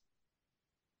 but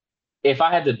if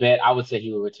I had to bet, I would say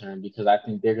he will return because I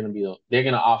think they're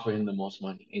gonna offer him the most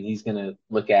money, and he's gonna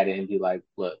look at it and be like,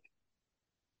 "Look,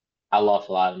 I lost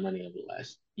a lot of money over the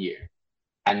last year.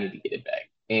 I need to get it back,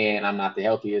 and I'm not the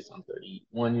healthiest. I'm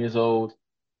 31 years old.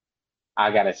 I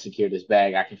gotta secure this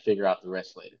bag. I can figure out the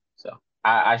rest later." So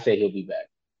I say he'll be back.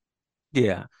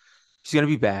 Yeah, he's gonna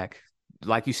be back.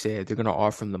 Like you said, they're gonna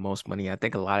offer him the most money. I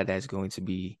think a lot of that is going to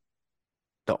be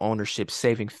the ownership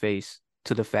saving face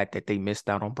to the fact that they missed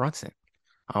out on Brunson.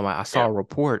 I saw Yeah. a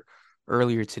report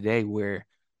earlier today where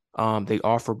they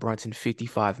offered Brunson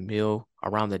 55 mil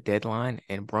around the deadline,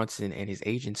 and Brunson and his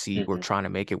agency were Hmm. trying to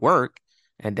make it work,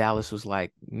 and Dallas was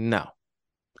like, no,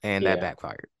 and that Yeah.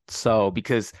 backfired. So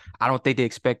because I don't think they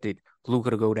expected Luka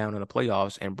to go down in the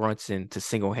playoffs and Brunson to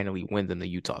single-handedly win them the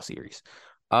Utah series.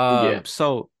 Yeah.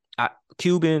 So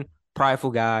Cuban,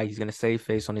 prideful guy, he's gonna save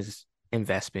face on his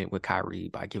investment with Kyrie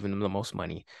by giving them the most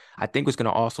money. I think what's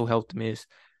gonna also help them is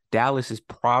Dallas is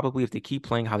probably, if they keep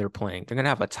playing how they're playing, they're gonna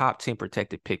have a top 10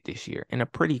 protected pick this year and a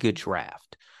pretty good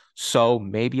draft. So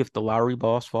maybe if the lottery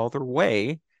balls fall their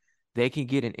way, they can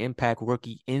get an impact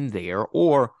rookie in there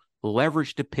or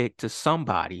leverage the pick to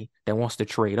somebody that wants to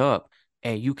trade up,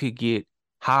 and you could get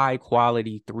high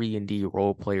quality 3-and-D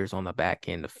role players on the back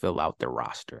end to fill out their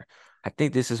roster. I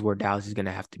think this is where Dallas is going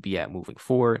to have to be at moving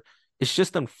forward. It's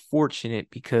just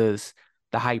unfortunate because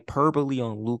the hyperbole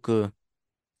on Luka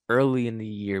early in the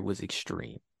year was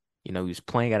extreme. He was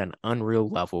playing at an unreal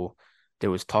level.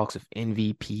 There was talks of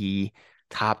MVP,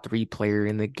 top 3 player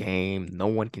in the game. No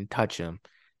one can touch him.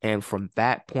 And from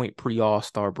that point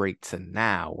pre-All-Star break to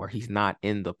now, where he's not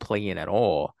in the play-in at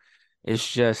all,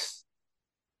 it's just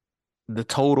the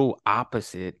total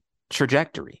opposite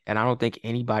trajectory. And I don't think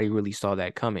anybody really saw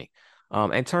that coming.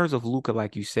 In terms of Luka,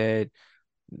 like you said,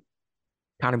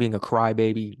 kind of being a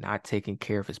crybaby, not taking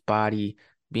care of his body,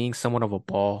 being somewhat of a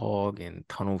ball hog and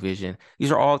tunnel vision.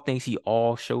 These are all things he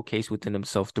all showcased within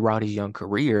himself throughout his young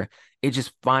career. It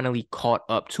just finally caught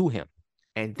up to him.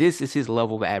 And this is his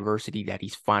level of adversity that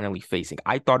he's finally facing.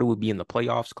 I thought it would be in the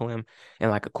playoffs, Clem, and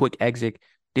like a quick exit.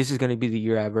 This is going to be the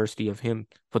year adversity of him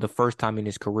for the first time in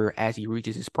his career as he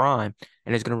reaches his prime,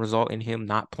 and it's going to result in him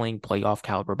not playing playoff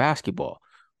caliber basketball.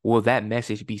 Will that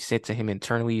message be sent to him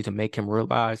internally to make him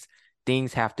realize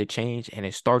things have to change and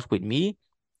it starts with me?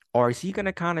 Or is he going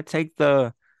to kind of take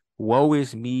the woe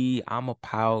is me, I'm a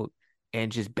pout,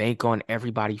 and just bank on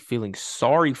everybody feeling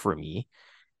sorry for me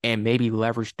and maybe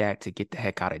leverage that to get the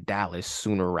heck out of Dallas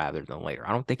sooner rather than later?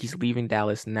 I don't think he's leaving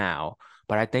Dallas now,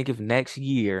 but I think if next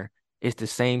year it's the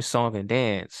same song and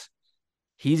dance,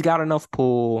 he's got enough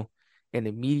pull and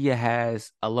the media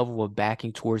has a level of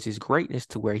backing towards his greatness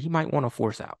to where he might want to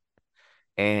force out.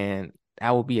 And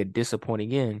that would be a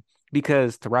disappointing end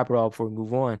because to wrap it all before we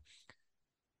move on,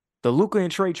 the Luka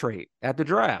and Trey trade at the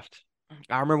draft.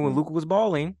 I remember when Mm. Luka was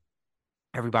balling,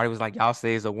 everybody was like, y'all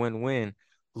say it's a win-win.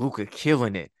 Luka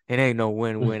killing it. It ain't no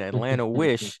win-win. Atlanta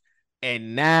wish.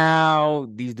 And now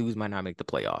these dudes might not make the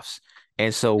playoffs.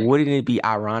 And so wouldn't it be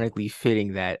ironically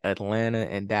fitting that Atlanta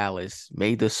and Dallas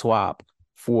made the swap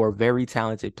for very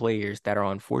talented players that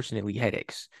are unfortunately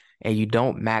headaches, and you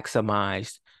don't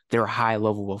maximize their high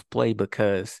level of play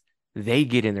because they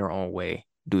get in their own way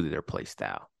due to their play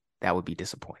style? That would be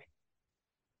disappointing.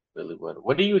 Really would.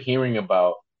 What are you hearing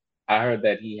about? I heard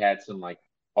that he had some like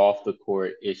off the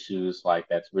court issues, like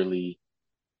that's really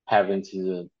having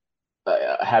to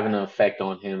having an effect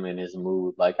on him and his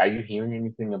mood. Like, are you hearing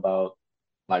anything about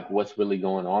like what's really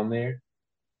going on there?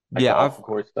 Like the Yeah, off I've the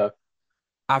court stuff?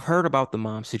 I've heard about the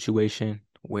mom situation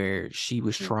where she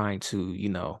was Mm. trying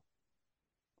to,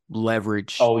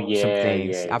 leverage Oh some yeah,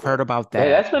 things. yeah, I've yeah. heard about That, that.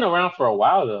 that's been around for a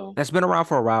while though. That's been around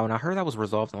for a while, and I heard that was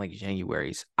resolved in like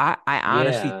January's. Yeah. I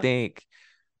honestly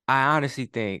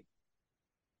think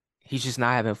he's just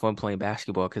not having fun playing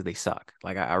basketball because they suck.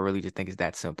 Like I really just think it's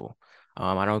that simple.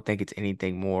 I don't think it's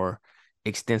anything more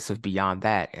extensive beyond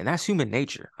that. And that's human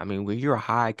nature. I mean, when you're a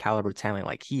high caliber talent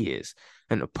like he is,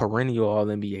 and a perennial all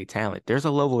NBA talent, there's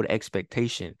a level of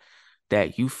expectation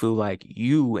that you feel like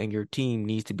you and your team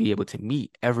needs to be able to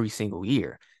meet every single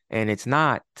year. And it's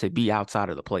not to be outside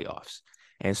of the playoffs.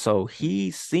 And so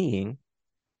he's seeing,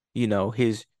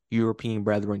 his European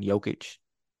brethren, Jokic,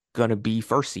 gonna be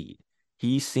first seed.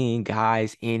 He's seeing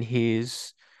guys in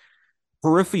his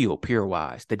peripheral peer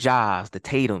wise, the Jaws, the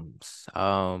Tatums,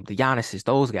 the Giannis's,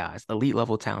 those guys, elite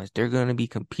level talents, they're gonna be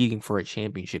competing for a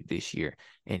championship this year,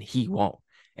 and he won't.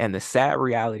 And the sad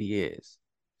reality is,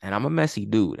 and I'm a messy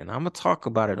dude, and I'm gonna talk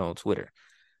about it on Twitter.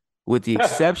 With the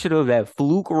exception of that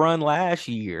fluke run last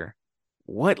year,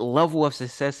 what level of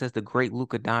success has the great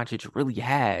Luka Doncic really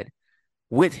had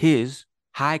with his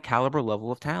high caliber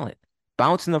level of talent?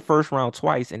 Bouncing the first round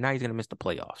twice, and now he's gonna miss the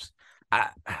playoffs. I,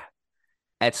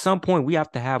 at some point, we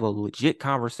have to have a legit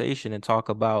conversation and talk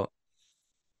about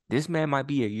this man might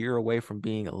be a year away from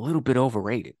being a little bit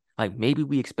overrated. Like maybe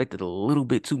we expected a little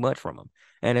bit too much from him.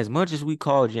 And as much as we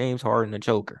call James Harden a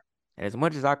joker, and as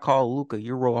much as I call Luka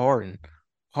Euro Harden,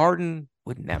 Harden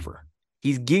would never.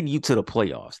 He's getting you to the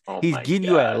playoffs. Oh He's my getting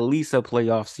you at God. least a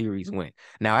playoff series win.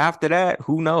 Now, after that,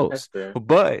 who That's knows? fair.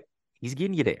 But he's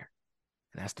getting you there.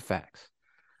 And that's the facts.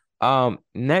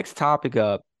 Next topic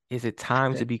up, is it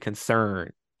time to be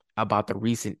concerned about the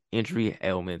recent injury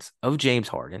ailments of James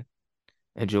Harden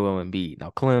and Joel Embiid? Now,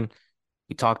 Clem,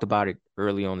 we talked about it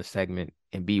early on the segment.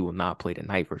 Embiid will not play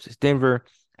tonight versus Denver.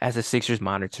 As the Sixers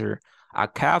monitor a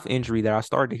calf injury that I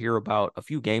started to hear about a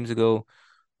few games ago,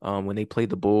 when they played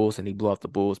the Bulls and he blew off the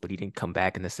Bulls, but he didn't come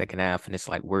back in the second half. And it's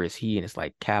like, where is he? And it's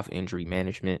like calf injury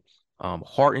management.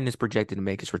 Harden is projected to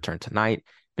make his return tonight.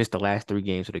 Missed the last 3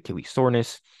 games with Achilles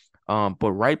soreness.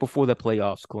 But right before the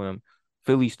playoffs, Clem,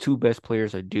 Philly's 2 best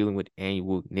players are dealing with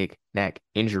annual knick-knack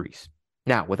injuries.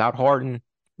 Now, without Harden,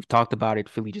 we've talked about it.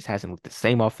 Philly just hasn't looked the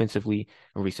same offensively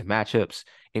in recent matchups.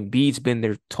 Embiid's been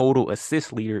their total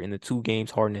assist leader in the 2 games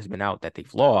Harden has been out that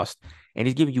they've lost, and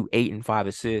he's giving you 8 and 5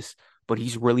 assists, but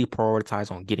he's really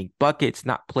prioritized on getting buckets,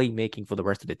 not playmaking for the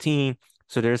rest of the team.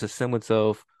 So there's a semblance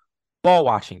of ball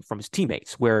watching from his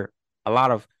teammates, where a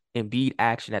lot of Embiid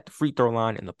action at the free throw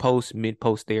line in the post, mid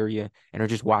post area, and are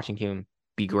just watching him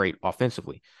be great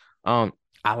offensively. Um,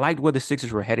 I liked where the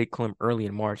Sixers were headed, Clem, early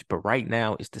in March, but right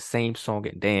now it's the same song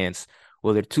and dance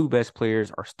where their 2 best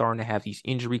players are starting to have these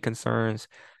injury concerns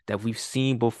that we've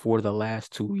seen before the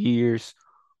last 2 years.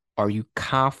 Are you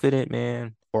confident,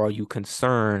 man, or are you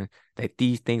concerned that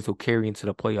these things will carry into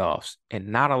the playoffs and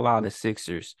not allow the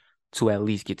Sixers to at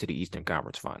least get to the Eastern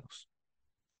Conference Finals?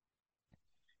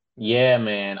 Yeah,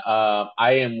 man. I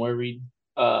am worried.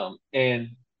 And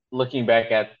looking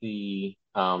back at the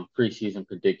preseason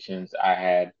predictions, I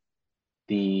had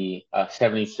the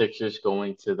 76ers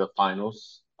going to the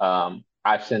finals.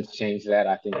 I've since changed that.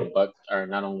 I think the Bucks are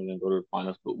not only going to go to the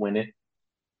finals but win it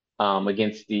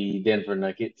against the Denver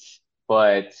Nuggets.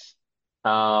 But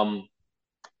um,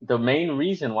 the main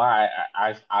reason why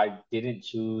I didn't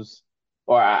choose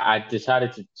or I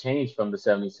decided to change from the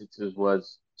 76ers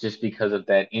was just because of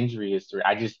that injury history.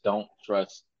 I just don't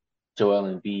trust Joel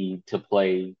Embiid to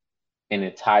play an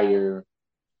entire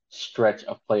stretch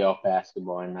of playoff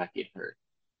basketball and not get hurt.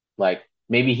 Like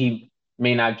maybe he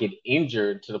may not get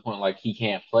injured to the point like he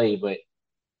can't play, but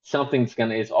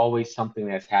it's always something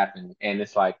that's happened. And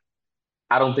it's like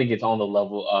I don't think it's on the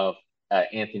level of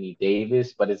Anthony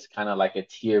Davis, but it's kind of like a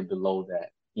tier below that.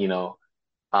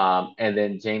 And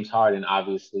then James Harden,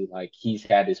 obviously, like he's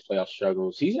had his playoff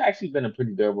struggles. He's actually been a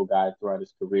pretty durable guy throughout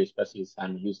his career, especially his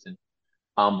time in Houston.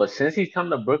 But since he's come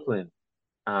to Brooklyn,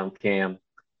 Cam,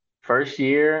 first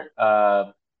year,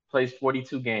 plays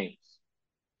 42 games.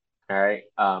 All right.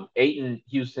 8 in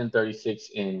Houston, 36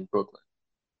 in Brooklyn.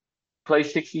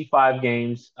 Plays 65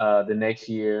 games the next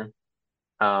year,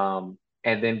 and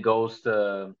then goes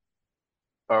to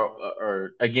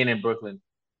or again in Brooklyn,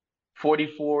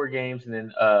 44 games, and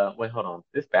then wait, hold on.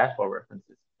 This basketball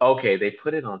references. Okay, they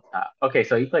put it on top. Okay,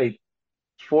 so he played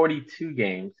 42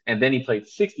 games, and then he played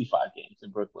 65 games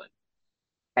in Brooklyn.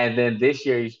 And then this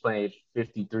year he's played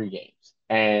 53 games,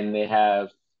 and they have,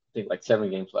 I think, like 7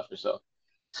 games left or so.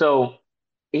 So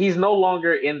he's no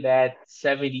longer in that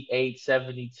 78,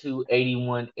 72,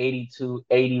 81, 82,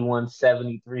 81,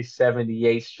 73,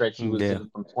 78 stretch he was Yeah, in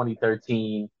from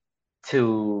 2013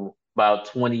 to about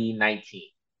 2019.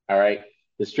 All right.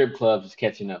 The strip club is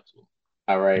catching up to him.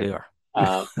 All right. they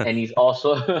are. And he's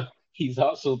also he's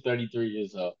also 33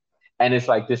 years old. And it's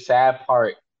like the sad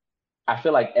part, I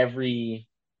feel like every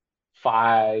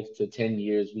 5 to 10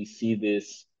 years we see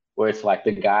this where it's like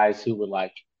the guys who were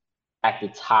like at the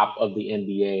top of the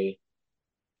NBA,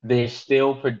 they're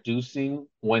still producing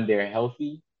when they're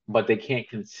healthy, but they can't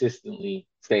consistently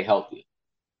stay healthy.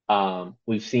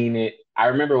 We've seen it. I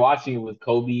remember watching it with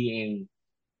Kobe, and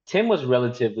Tim was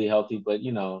relatively healthy, but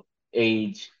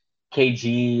age,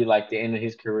 KG, like the end of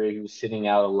his career, he was sitting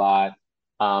out a lot.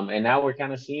 And now we're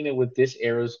kind of seeing it with this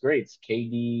era's greats.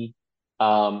 KD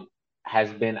um,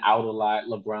 has been out a lot.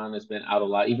 LeBron has been out a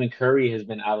lot. Even Curry has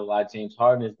been out a lot. James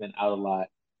Harden has been out a lot.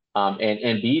 And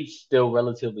Embiid's still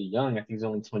relatively young. I think he's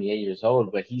only 28 years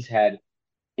old, but he's had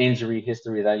injury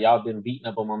history that y'all been beating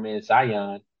up on my man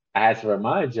Zion. I had to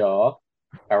remind y'all,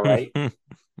 all right,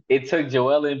 it took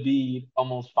Joel Embiid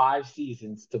almost 5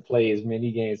 seasons to play as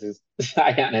many games as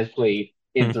Zion has played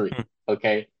in three.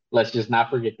 Okay, let's just not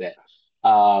forget that.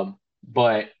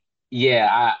 But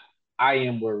yeah, I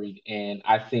am worried, and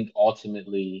I think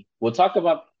ultimately we'll talk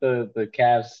about the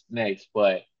Cavs next,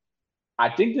 but I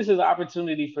think this is an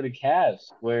opportunity for the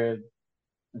Cavs where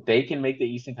they can make the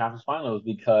Eastern Conference Finals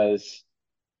because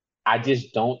I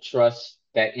just don't trust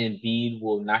that Embiid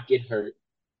will not get hurt,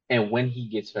 and when he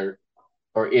gets hurt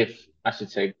or if I should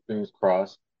say, fingers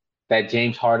crossed, that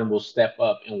James Harden will step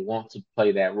up and want to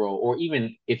play that role, or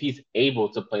even if he's able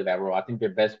to play that role. I think their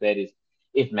best bet is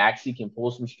if Maxey can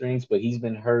pull some strings, but he's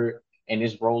been hurt and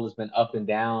his role has been up and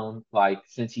down like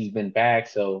since he's been back.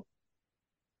 So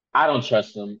I don't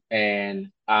trust him, and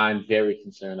I'm very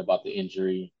concerned about the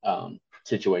injury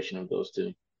situation of those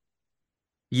two.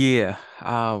 Yeah,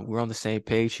 we're on the same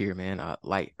page here, man.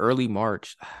 Like early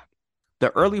March,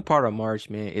 the early part of March,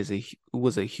 man,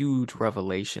 was a huge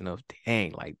revelation of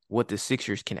dang, like what the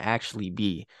Sixers can actually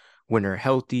be when they're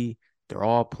healthy, they're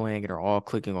all playing and they're all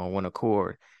clicking on one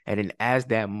accord. And then as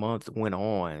that month went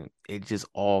on, it just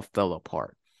all fell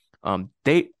apart.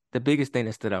 The biggest thing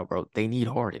that stood out, bro, they need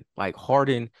Harden. Like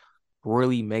Harden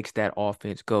really makes that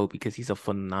offense go because he's a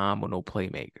phenomenal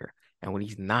playmaker. And when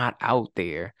he's not out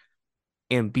there,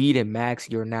 Embiid and Max,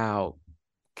 you're now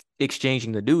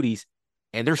exchanging the duties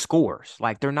and they're scorers.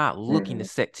 Like they're not looking to Mhm.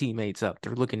 set teammates up.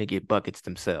 They're looking to get buckets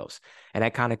themselves. And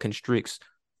that kind of constricts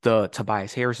the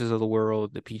Tobias Harrises of the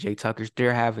world, the PJ Tuckers.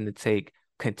 They're having to take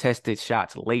contested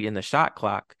shots late in the shot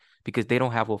clock because they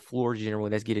don't have a floor general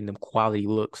that's getting them quality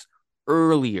looks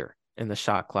earlier in the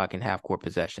shot clock and half court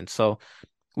possession. So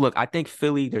look, I think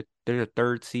Philly, they're the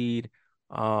third seed.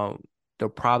 Um, they're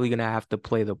probably gonna have to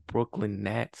play the Brooklyn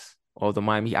Nets or the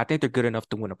Miami. I think they're good enough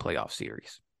to win a playoff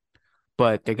series,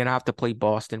 but they're gonna have to play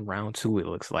Boston round two, it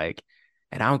looks like.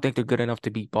 And I don't think they're good enough to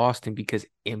beat Boston because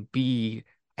Embiid,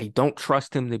 I don't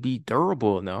trust him to be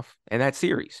durable enough in that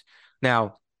series.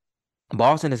 Now,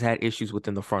 Boston has had issues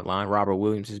within the front line. Robert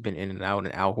Williams has been in and out,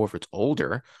 and Al Horford's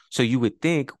older. So you would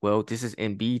think, well, this is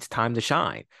Embiid's time to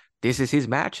shine. This is his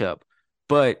matchup.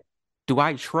 But do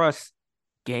I trust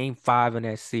game five in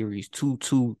that series,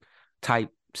 2-2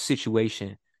 type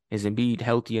situation? Is Embiid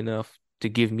healthy enough to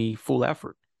give me full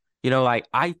effort? Like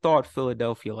I thought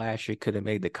Philadelphia last year could have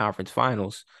made the conference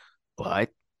finals, but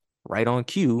right on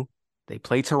cue, they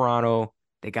play Toronto.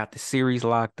 They got the series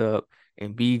locked up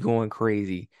and B going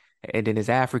crazy. And then his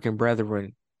African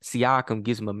brethren, Siakam,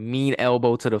 gives him a mean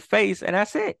elbow to the face, and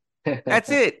that's it.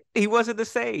 That's it. He wasn't the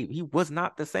same. He was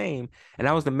not the same. And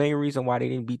that was the main reason why they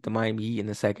didn't beat the Miami Heat in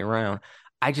the second round.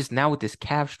 I just now with this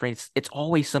calf strain, it's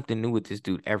always something new with this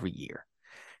dude every year.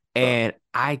 So And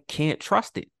I can't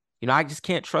trust it. I just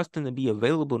can't trust him to be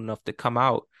available enough to come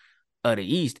out of the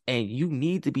East, and you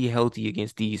need to be healthy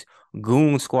against these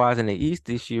goon squads in the East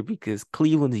this year because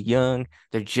Cleveland's young,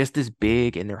 they're just as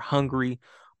big, and they're hungry.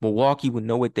 Milwaukee would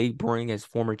know what they bring as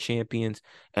former champions,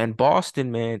 and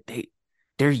Boston, man,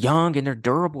 they're young and they're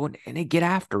durable and they get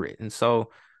after it. And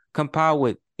so, compiled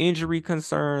with injury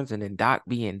concerns and then Doc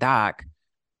being Doc,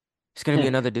 it's going to be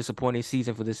another disappointing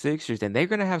season for the Sixers, and they're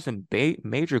going to have some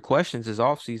major questions this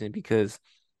offseason because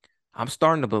I'm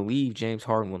starting to believe James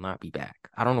Harden will not be back.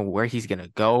 I don't know where he's gonna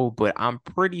go, but I'm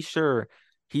pretty sure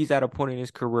he's at a point in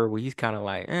his career where he's kind of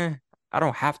like, I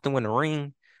don't have to win a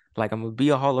ring. Like I'm gonna be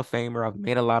a Hall of Famer. I've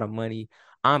made a lot of money.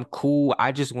 I'm cool.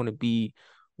 I just want to be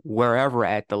wherever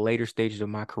at the later stages of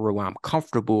my career where I'm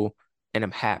comfortable and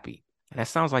I'm happy. And that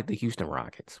sounds like the Houston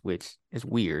Rockets, which is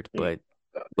weird, yeah. but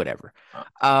whatever.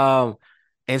 Um,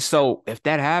 and so if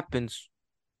that happens,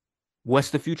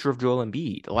 what's the future of Joel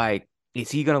Embiid? Like, is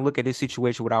he gonna look at this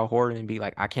situation without Harden and be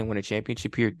like, I can't win a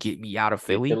championship here, get me out of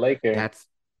Future Philly? Laker.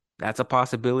 That's a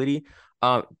possibility.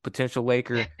 Potential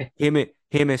Laker. Him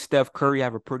and Steph Curry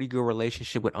have a pretty good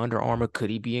relationship with Under Armour. Could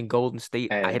he be in Golden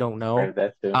State? I Hey, don't know. heard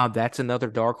that too. That's another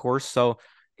dark horse. So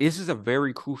this is a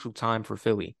very crucial time for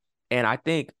Philly. And I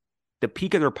think the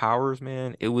peak of their powers,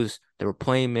 man, they were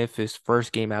playing Memphis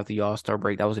first game after the All-Star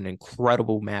break. That was an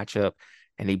incredible matchup,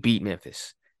 and they beat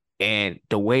Memphis. And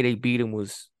the way they beat him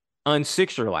was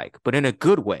unsixer-like, but in a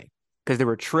good way, because they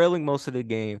were trailing most of the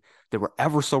game. They were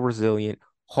ever so resilient.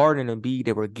 Harden and Embiid,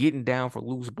 they were getting down for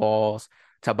loose balls.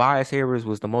 Tobias Harris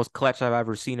was the most clutch I've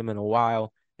ever seen him in a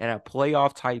while, and a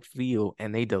playoff type feel,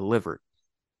 and they delivered.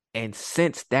 And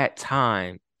since that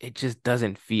time, it just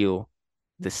doesn't feel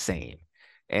the same.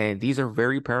 And these are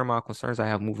very paramount concerns I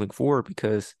have moving forward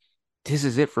because this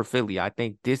is it for Philly. I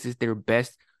think this is their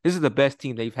best. This is the best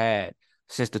team they've had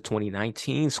since the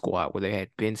 2019 squad where they had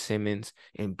Ben Simmons,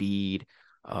 Embiid,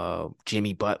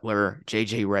 Jimmy Butler,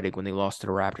 JJ Redick when they lost to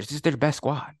the Raptors. This is their best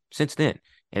squad since then.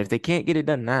 And if they can't get it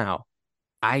done now,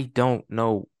 I don't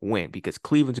know when because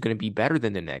Cleveland's going to be better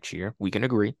than the next year. We can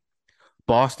agree.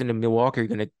 Boston and Milwaukee are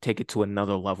going to take it to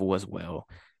another level as well.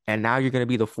 And now you're going to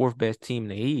be the fourth best team in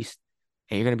the East,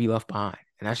 and you're going to be left behind.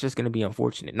 And that's just going to be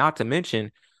unfortunate. Not to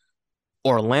mention,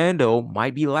 Orlando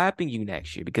might be lapping you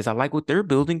next year because I like what they're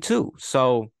building too.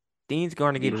 So things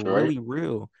going to get Detroit, really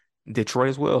real. Detroit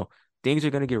as well. Things are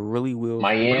going to get really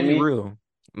Miami. real.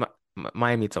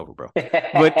 Miami, it's over, bro.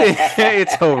 But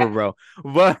it's over, bro.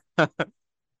 But You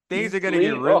things are going to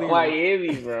get sleep on really.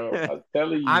 Miami, bro. I'm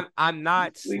telling you, I'm you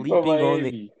not sleep on sleeping on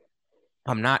the Miami.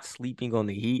 I'm not sleeping on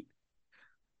the Heat.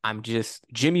 I'm just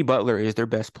Jimmy Butler is their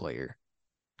best player.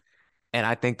 And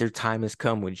I think their time has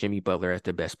come with Jimmy Butler as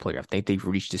their best player. I think they've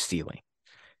reached the ceiling.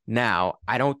 Now,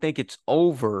 I don't think it's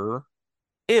over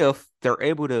if they're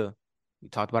able to, we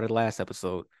talked about it last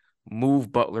episode,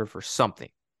 move Butler for something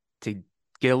to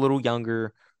get a little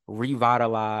younger,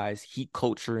 revitalize Heat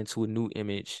culture into a new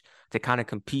image to kind of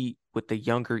compete with the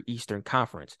younger Eastern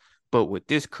Conference. But with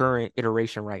this current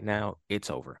iteration right now, it's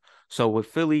over. So with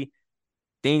Philly,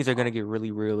 things are going to get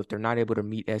really real if they're not able to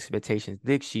meet expectations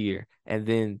this year. And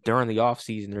then during the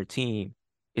offseason, their team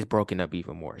is broken up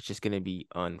even more. It's just going to be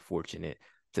unfortunate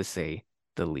to say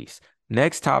the least.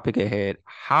 Next topic ahead.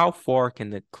 How far can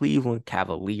the Cleveland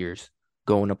Cavaliers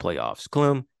go in the playoffs?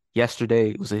 Clem,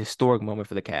 yesterday was a historic moment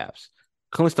for the Cavs.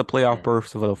 Clinched the playoff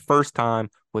berth for the first time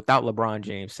without LeBron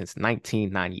James since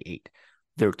 1998.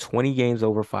 They're 20 games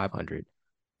over 500.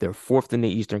 They're fourth in the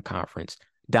Eastern Conference.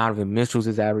 Donovan Mitchell's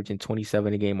is averaging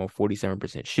 27 a game on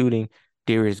 47% shooting.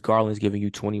 Darius Garland's giving you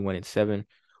 21 and 7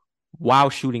 while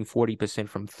shooting 40%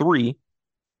 from three.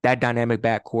 That dynamic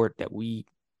backcourt that we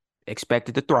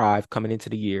expected to thrive coming into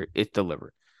the year, it's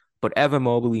delivered. But Evan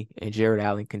Mobley and Jared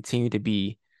Allen continue to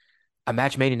be a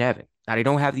match made in heaven. Now they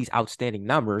don't have these outstanding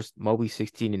numbers. Mobley's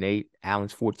 16 and 8,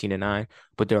 Allen's 14 and 9,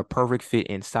 but they're a perfect fit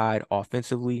inside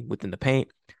offensively within the paint.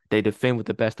 They defend with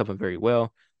the best of them very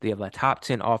well. They have a top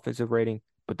 10 offensive rating,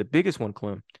 but the biggest one,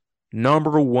 Clem,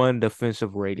 number one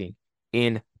defensive rating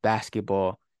in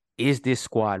basketball. Is this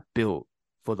squad built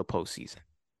for the postseason?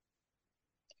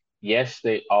 Yes,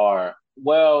 they are.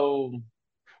 Well,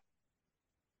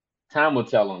 time will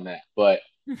tell on that, but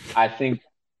I think,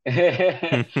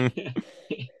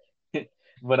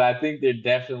 but I think they're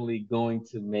definitely going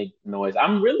to make noise.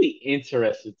 I'm really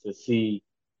interested to see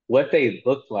what they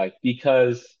look like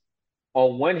because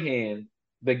on one hand,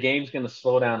 the game's going to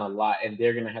slow down a lot and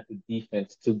they're going to have the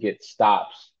defense to get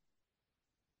stops,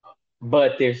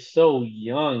 but they're so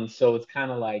young. So it's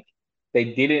kind of like they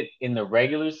did it in the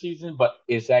regular season, but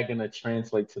is that going to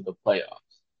translate to the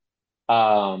playoffs?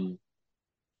 Um,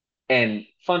 and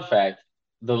fun fact,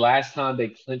 the last time they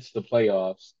clinched the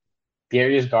playoffs,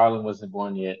 Darius Garland wasn't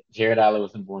born yet, Jared Allen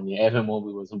wasn't born yet, Evan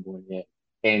Mobley wasn't born yet,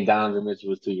 and Donovan Mitchell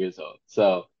was 2 years old.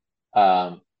 So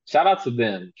shout out to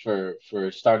them for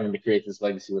starting to create this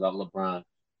legacy without LeBron.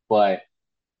 But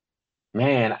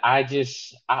man, I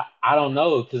don't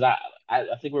know because I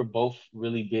think we're both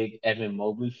really big Evan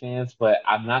Mobley fans, but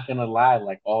I'm not gonna lie,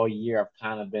 like all year I've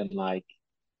kind of been like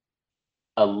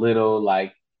a little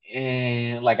like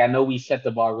like I know we set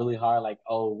the bar really hard, like,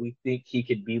 oh, we think he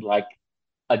could be like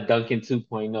a Duncan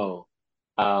 2.0.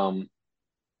 Um,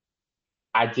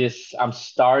 I'm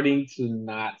starting to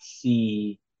not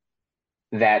see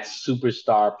that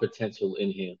superstar potential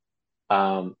in him.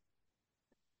 Um,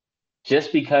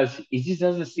 just because he just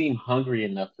doesn't seem hungry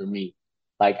enough for me.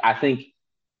 Like I think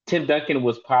Tim Duncan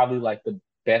was probably like the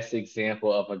best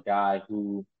example of a guy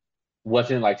who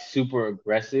wasn't like super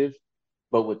aggressive,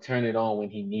 but would turn it on when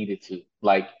he needed to.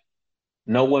 Like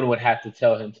no one would have to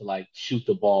tell him to like shoot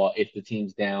the ball if the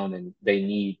team's down and they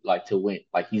need like to win.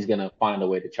 Like he's gonna find a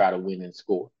way to try to win and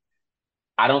score.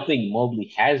 I don't think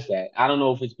Mobley has that. I don't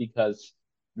know if it's because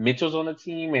Mitchell's on the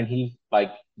team and he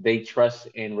like they trust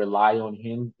and rely on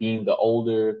him being the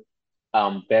older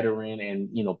veteran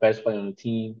and best player on the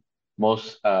team,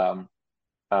 most um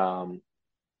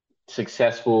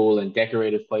successful and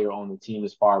decorated player on the team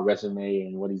as far as resume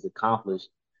and what he's accomplished.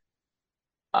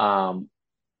 Um,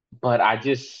 but I'm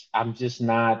just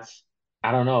not.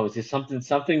 I don't know. It's just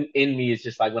something in me is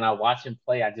just like when I watch him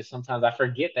play, I just sometimes I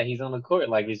forget that he's on the court.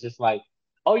 Like it's just like,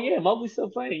 oh yeah, Mobley's still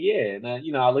playing. Yeah,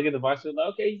 and I look at the box, like,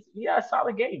 okay, he had a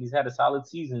solid game. He's had a solid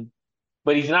season,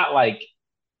 but he's not like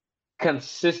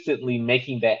consistently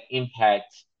making that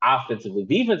impact offensively.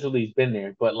 Defensively, he's been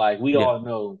there, but like we Yeah. all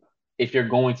know, if you're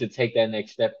going to take that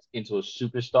next step into a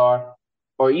superstar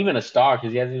or even a star,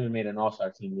 because he hasn't even made an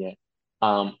all-star team yet,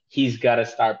 he's got to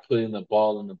start putting the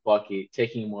ball in the bucket,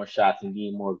 taking more shots, and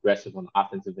being more aggressive on the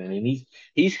offensive end. And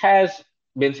he's has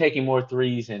been taking more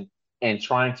threes and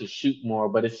trying to shoot more,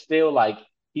 but it's still like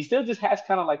he still just has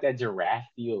kind of like that giraffe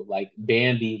feel, like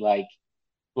Bambi, like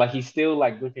he's still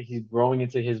like look at he's growing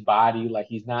into his body. Like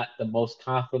he's not the most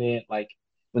confident. Like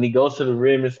when he goes to the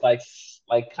rim, it's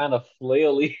like kind of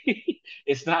flaily.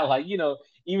 It's not like,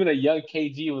 even a young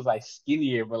KG was like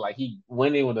skinnier, but like he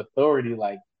went in with authority.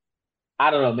 Like I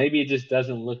don't know, maybe it just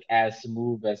doesn't look as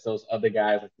smooth as those other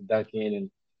guys like Duncan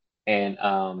and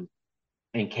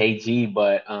KG.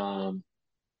 But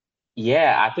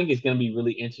yeah, I think it's gonna be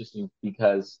really interesting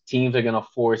because teams are gonna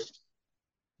force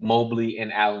Mobley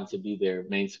and Allen to be their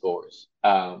main scorers.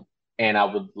 And I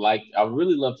would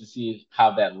really love to see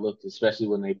how that looked, especially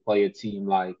when they play a team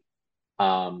like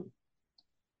um,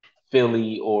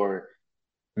 Philly or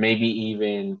maybe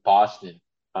even Boston,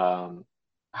 how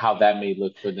that may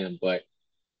look for them. But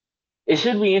it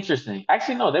should be interesting.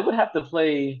 Actually, no, they would have to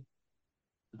play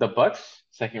the Bucks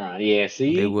second round. Yeah, They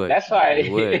see, would. that's why They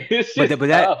would. it's But just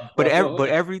tough, bro. but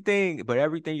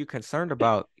everything you're concerned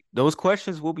about, those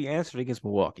questions will be answered against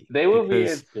Milwaukee They will be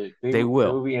because answered. they They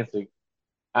will will. be answered.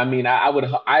 I mean, I would,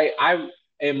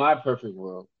 in my perfect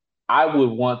world, I would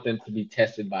want them to be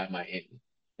tested by Miami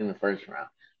in the first round,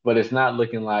 but it's not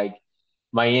looking like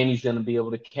Miami's going to be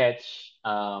able to catch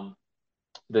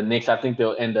the Knicks. I think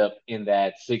they'll end up in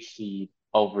that 6th seed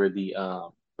over the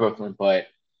Brooklyn, but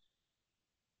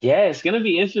yeah, it's going to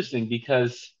be interesting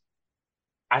because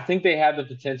I think they have the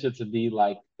potential to be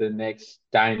like the next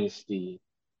dynasty.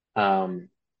 Um,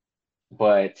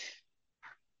 but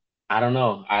I don't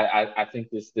know. I think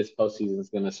this postseason is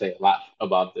going to say a lot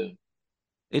about them.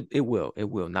 It will. It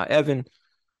will. Now, Evan,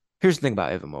 here's the thing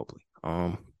about Evan Mobley.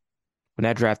 When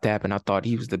that draft happened, I thought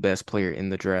he was the best player in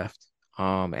the draft.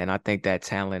 And I think that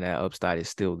talent, that upside is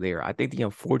still there. I think the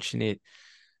unfortunate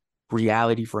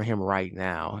reality for him right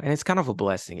now, and it's kind of a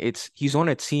blessing. He's on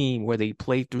a team where they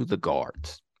play through the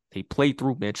guards. They play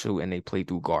through Mitchell and they play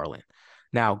through Garland.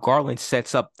 Now, Garland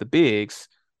sets up the bigs,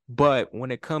 but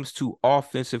when it comes to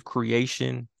offensive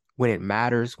creation, when it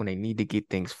matters, when they need to get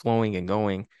things flowing and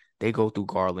going, they go through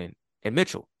Garland and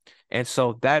Mitchell. And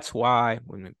so that's why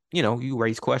when you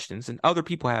raise questions, and other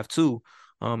people have too,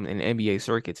 in NBA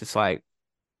circuits, it's like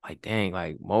dang,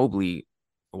 like Mobley,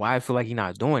 why I feel like he's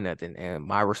not doing nothing. And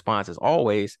my response is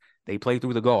always they play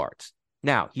through the guards.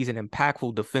 Now, he's an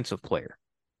impactful defensive player.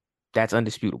 That's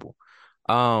undisputable.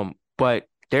 But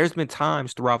there's been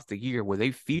times throughout the year where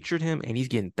they featured him and he's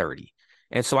getting 30.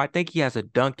 And so I think he has a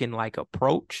Duncan-like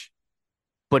approach,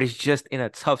 but it's just in a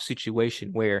tough situation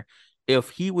where if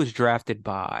he was drafted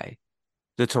by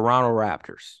the Toronto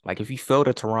Raptors, like if he fell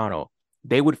to Toronto,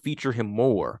 they would feature him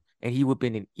more and he would be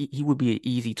an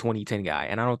easy 2010 guy.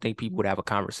 And I don't think people would have a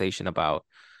conversation about,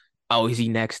 oh, is he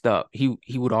next up? He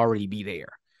would already be there.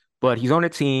 But he's on a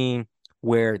team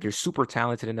where they're super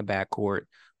talented in the backcourt.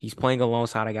 He's playing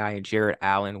alongside a guy in Jared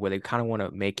Allen where they kind of want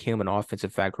to make him an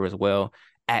offensive factor as well.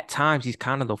 At times, he's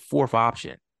kind of the fourth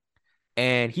option.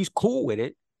 And he's cool with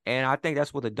it. And I think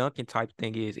that's what the Duncan type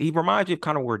thing is. He reminds me of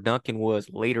kind of where Duncan was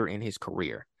later in his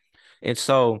career. And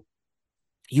so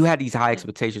you had these high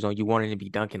expectations on you wanting to be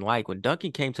Duncan like. When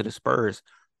Duncan came to the Spurs,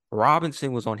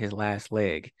 Robinson was on his last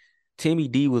leg. Timmy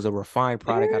D was a refined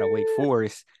product out of Wake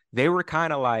Forest. They were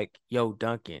kind of like, yo,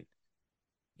 Duncan,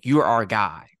 you're our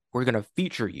guy. We're going to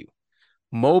feature you.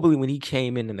 Mobley, when he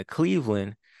came in the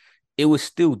Cleveland, it was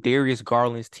still Darius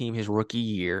Garland's team his rookie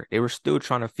year. They were still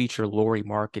trying to feature Lauri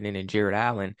Markkanen and Jared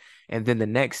Allen. And then the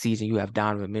next season, you have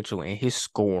Donovan Mitchell and his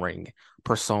scoring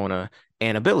persona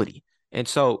and ability. And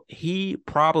so he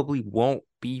probably won't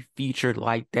be featured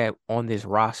like that on this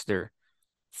roster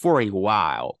for a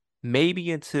while,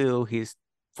 maybe until his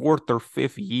fourth or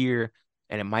fifth year.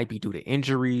 And it might be due to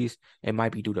injuries, it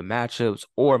might be due to matchups,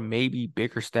 or maybe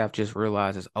Bickerstaff just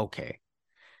realizes, okay,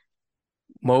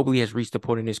 Mobley has reached a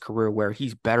point in his career where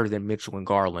he's better than Mitchell and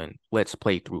Garland. Let's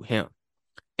play through him.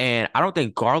 And I don't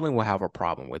think Garland will have a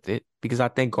problem with it because I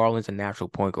think Garland's a natural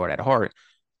point guard at heart.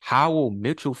 How will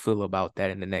Mitchell feel about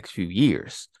that in the next few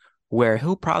years? Where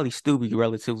he'll probably still be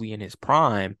relatively in his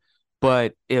prime,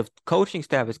 but if coaching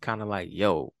staff is kind of like,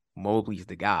 yo, Mobley's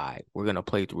the guy, we're going to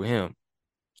play through him,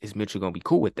 is Mitchell going to be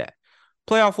cool with that?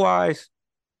 Playoff wise,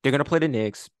 they're going to play the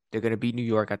Knicks. They're going to beat New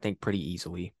York, I think, pretty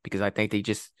easily because I think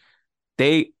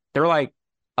they're like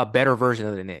a better version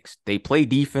of the Knicks. They play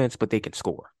defense, but they can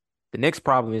score. The next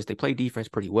problem is they play defense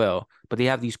pretty well, but they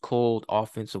have these cold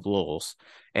offensive lulls.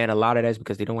 And a lot of that is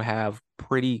because they don't have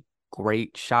pretty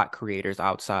great shot creators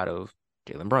outside of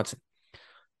Jaylen Brunson.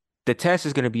 The test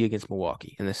is going to be against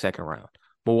Milwaukee in the second round.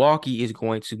 Milwaukee is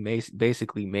going to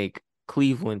basically make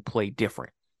Cleveland play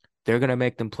different. They're going to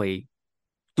make them play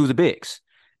through the bigs.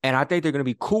 And I think they're going to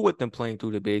be cool with them playing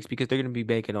through the bigs because they're going to be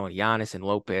banking on Giannis and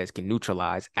Lopez can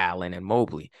neutralize Allen and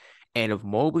Mobley. And if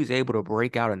Mobley's able to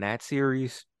break out in that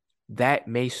series, that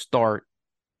may start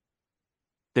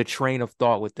the train of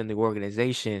thought within the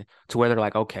organization to where they're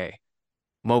like, okay,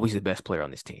 Mobley's the best player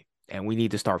on this team, and we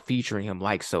need to start featuring him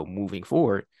like so moving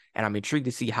forward. And I'm intrigued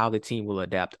to see how the team will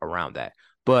adapt around that.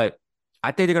 But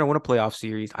I think they're going to win a playoff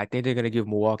series. I think they're going to give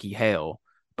Milwaukee hell,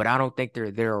 but I don't think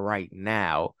they're there right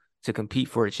now to compete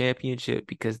for a championship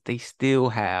because they still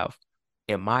have,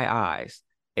 in my eyes,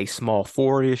 a small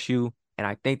forward issue. And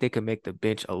I think they can make the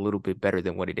bench a little bit better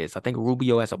than what it is. I think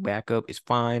Rubio as a backup is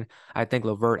fine. I think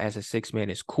LeVert as a six-man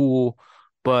is cool.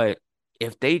 But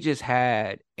if they just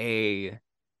had a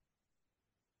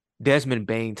Desmond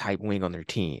Bane type wing on their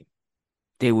team,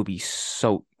 they would be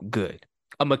so good.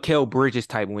 A Mikal Bridges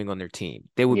type wing on their team,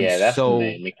 they would be Yeah, that's the so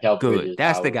name. Mikal good. Bridges,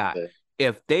 That's I the would guy. say.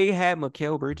 If they had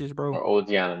Mikal Bridges, bro, Or OG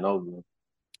Anunoby.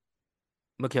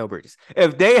 Mikal Bridges.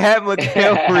 If they had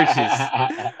Mikal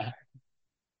Bridges,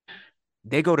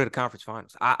 they go to the conference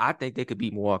finals. I think they could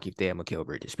beat Milwaukee if they had Mikal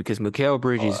Bridges because Mikal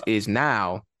Bridges is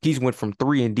now, he's went from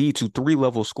 3-and-D to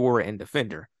 3-level scorer and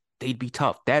defender. They'd be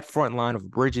tough. That front line of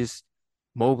Bridges,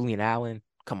 Mobley, and Allen,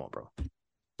 come on, bro.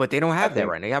 But they don't I have that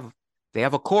think, right. They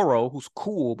have a Coro who's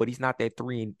cool, but he's not that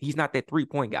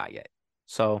 3-point guy yet.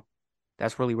 So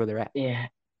that's really where they're at. yeah,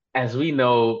 as we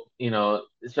know,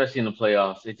 especially in the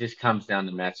playoffs, it just comes down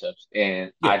to matchups.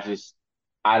 And Yeah,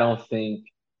 I don't think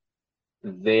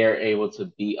they're able to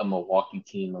beat a Milwaukee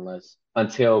team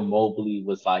until Mobley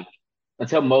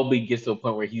gets to a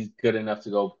point where he's good enough to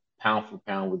go pound for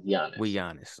pound with we Giannis.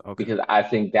 honest. Okay. Because I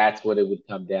think that's what it would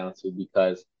come down to.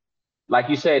 Because, like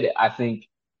you said, I think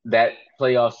that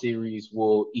playoff series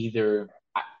will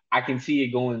I can see it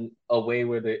going away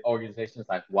where the organization is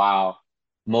like, wow,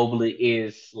 Mobley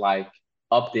is like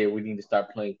up there. We need to start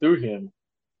playing through him.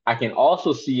 I can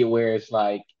also see it where it's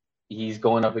like he's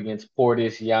going up against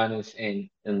Portis, Giannis,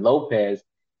 and Lopez,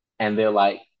 and they're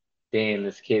like, damn,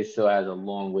 this kid still has a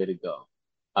long way to go.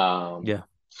 Um, Yeah.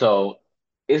 so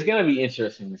it's gonna be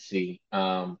interesting to see.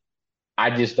 I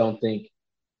just don't think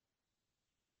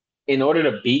in order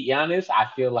to beat Giannis, I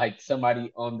feel like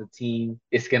somebody on the team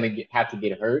is gonna have to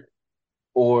get hurt,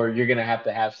 or you're gonna have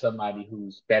to have somebody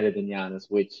who's better than Giannis,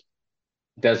 which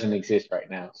doesn't exist right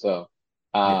now. So,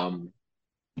 Yeah. um,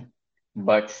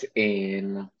 Bucks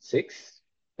in six,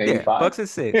 maybe Yeah. five. Bucks and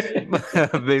six.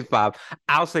 Big five.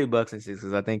 I'll say Bucks and six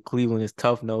because I think Cleveland is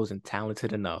tough nosed and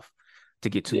talented enough to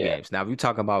get two Yeah. games. Now, if you're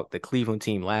talking about the Cleveland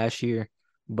team last year,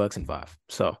 Bucks and five.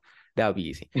 So that would be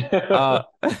easy. Uh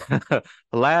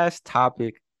last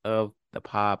topic of the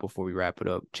pod before we wrap it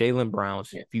up. Jaylen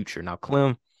Brown's Yeah. future. Now,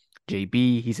 Clem,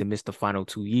 JB, he's missed the final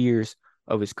 2 years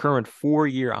of his current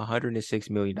 4-year, $106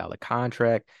 million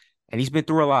contract. And he's been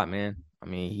through a lot, man. I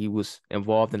mean, he was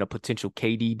involved in a potential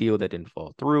KD deal that didn't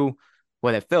fall through.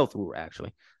 Well, that fell through,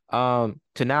 actually. To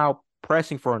now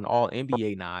pressing for an all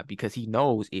NBA nod because he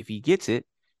knows if he gets it,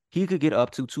 he could get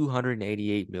up to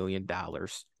 $288 million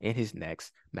in his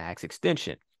next max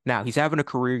extension. Now, he's having a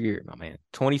career year, my man.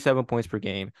 27 points per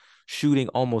game, shooting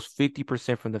almost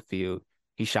 50% from the field.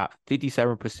 He shot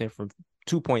 57% from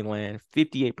two-point land,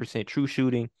 58% true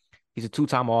shooting. He's a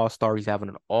two-time All-Star. He's having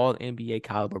an all-NBA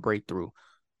caliber breakthrough.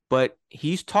 But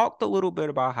he's talked a little bit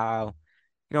about how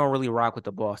he don't really rock with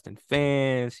the Boston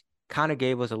fans. Kind of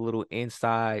gave us a little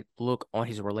inside look on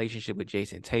his relationship with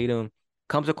Jason Tatum.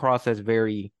 Comes across as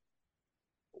very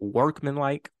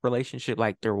workmanlike relationship,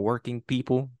 like they're working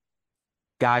people,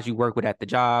 guys you work with at the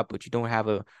job, but you don't have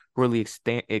a really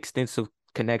extensive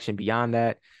connection beyond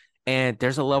that. And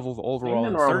there's a level of Ain't overall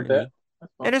nothing wrong with that. uncertainty,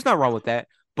 That's and fine. there's nothing wrong with that.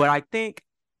 But I think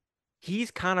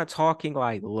he's kind of talking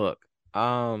like, look,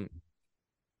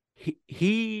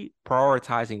 he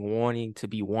prioritizing wanting to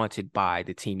be wanted by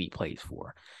the team he plays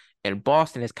for. And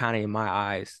Boston is kind of, in my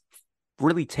eyes,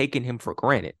 really taking him for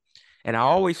granted. And I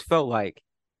always felt like,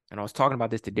 and I was talking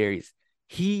about this to Darius,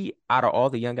 he, out of all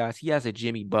the young guys, he has a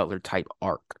Jimmy Butler type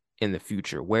arc in the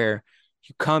future where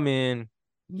you come in,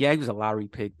 yeah, he was a lottery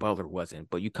pick, Butler wasn't,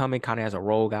 but you come in kind of as a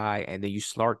role guy, and then you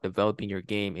start developing your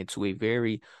game into a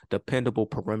very dependable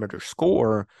perimeter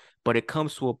scorer. But it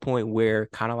comes to a point where,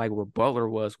 kind of like where Butler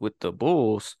was with the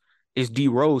Bulls, is D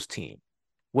Rose team.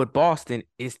 With Boston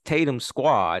is Tatum's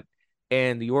squad,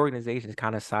 and the organization is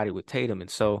kind of sided with Tatum. And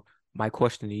so my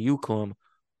question to you, Clum,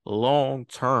 long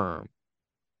term,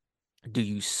 do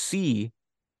you see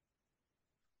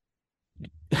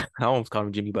I almost call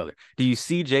him Jimmy Butler. Do you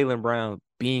see Jaylen Brown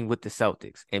being with the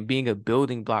Celtics and being a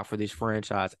building block for this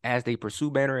franchise as they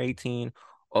pursue Banner 18?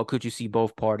 Or could you see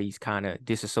both parties kind of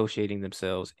disassociating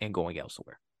themselves and going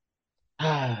elsewhere?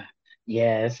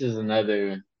 Yeah, this is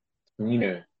another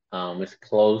tweener. It's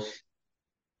close.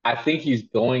 I think he's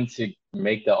going to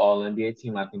make the All NBA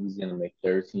team. I think he's going to make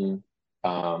third team.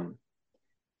 Um,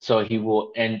 so he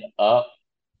will end up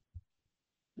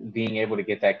being able to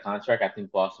get that contract. I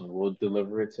think Boston will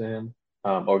deliver it to him,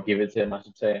 or give it to him, I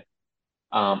should say.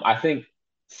 I think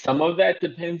some of that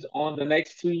depends on the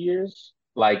next 2 years.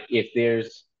 Like if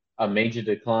there's a major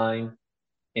decline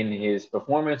in his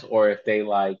performance, or if they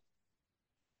like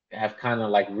have kind of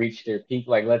like reached their peak.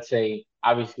 Like let's say,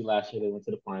 obviously last year they went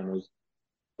to the finals.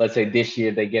 Let's say this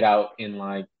year they get out in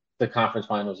like the conference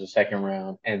finals, the second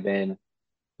round, and then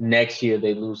next year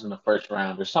they lose in the first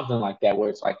round or something like that, where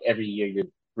it's like every year you're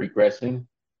regressing.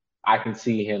 I can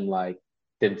see him like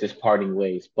them just parting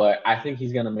ways, but I think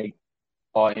he's gonna make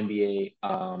All NBA,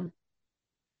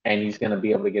 and he's gonna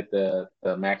be able to get the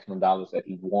maximum dollars that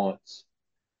he wants.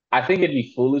 I think it'd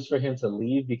be foolish for him to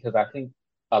leave because I think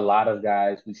a lot of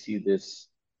guys we see this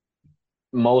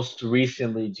most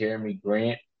recently Jeremy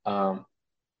Grant,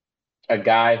 a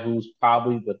guy who's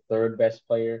probably the third best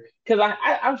player. Because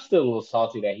I'm still a little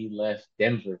salty that he left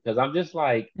Denver because I'm just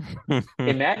like,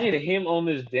 imagine him on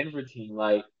this Denver team.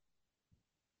 Like,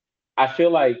 I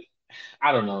feel like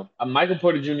I don't know. Michael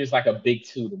Porter Jr. is like a big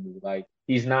two to me. Like,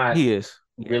 he's not He is.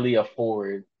 Yeah. really a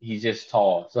forward. He's just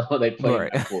tall, so they play him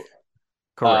Right. at four.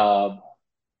 Correct. Uh,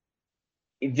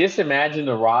 just imagine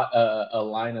a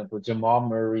lineup with Jamal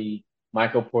Murray,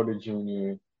 Michael Porter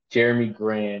Jr., Jeremy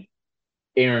Grant,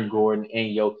 Aaron Gordon,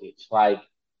 and Jokic. Like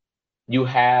you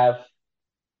have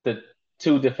the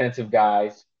two defensive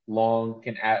guys, long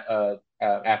can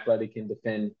athletic, can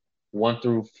defend 1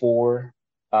 through 4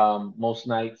 most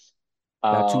nights.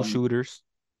 Got two Um, shooters.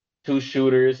 two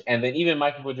shooters, and then even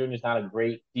Michael Porter Jr. is not a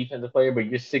great defensive player, but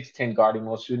you're 6'10" guarding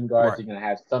most shooting guards, Right. you're gonna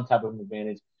have some type of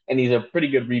advantage. And he's a pretty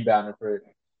good rebounder for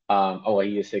oh well,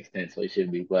 he is 6'10", so he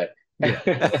should be, but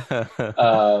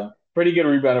Yeah. pretty good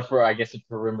rebounder for I guess a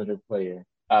perimeter player.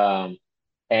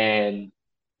 And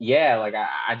yeah, like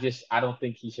I don't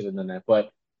think he should have done that. But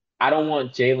I don't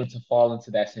want Jaylen to fall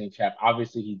into that same trap.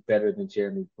 Obviously, he's better than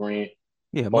Jeremy Grant,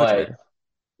 Yeah, much but better.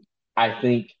 I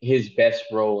think his best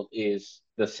role is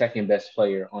the second best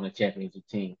player on a championship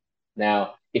team.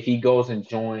 Now, if he goes and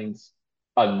joins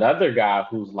another guy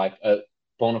who's like a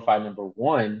bona fide number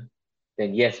one,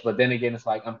 then yes. But then again, it's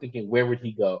like I'm thinking, where would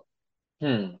he go?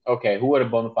 Okay, who are the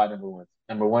bona fide number ones?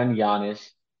 Number one,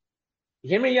 Giannis.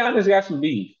 Him and Giannis got some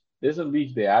beef. There's some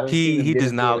beef there. I don't seen He him he get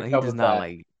does into it not a he couple does of not times.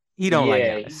 like he don't like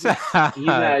Yeah, he's Giannis. not.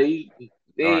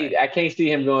 All right. I can't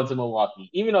see him going to Milwaukee.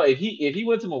 Even though if he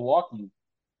went to Milwaukee,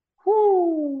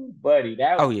 whoo, buddy,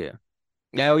 Oh yeah.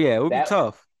 Oh yeah, it would be that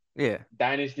tough. Yeah.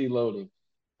 dynasty loading.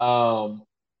 Um,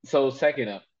 so second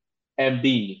up,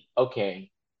 Embiid.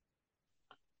 Okay,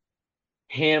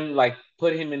 him like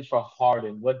put him in for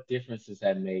Harden. What difference does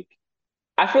that make?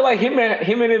 I feel like him and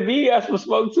Embiid got some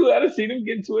smoke too. I done seen him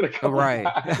get into it a couple Right.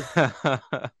 times.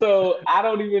 So I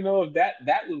don't even know if that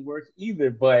would work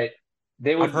either. But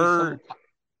there I've would be some. heard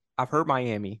I've heard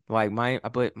Miami.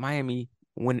 But Miami,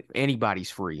 when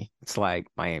anybody's free, it's like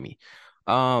Miami.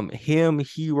 Him,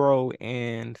 Hero,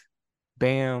 and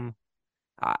Bam.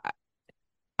 I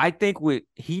I think what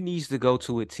he needs to go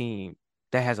to a team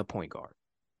that has a point guard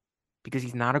because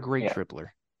he's not a great Yeah, dribbler.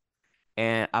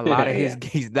 And a lot of his yeah.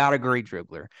 he's not a great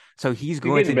dribbler. So he's He's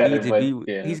going getting to need better, to but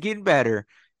be yeah. he's getting better.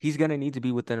 He's going to need to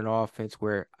be within an offense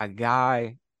where a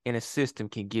guy in a system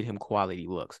can get him quality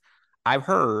looks. I've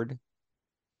heard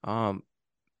um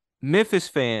Memphis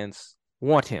fans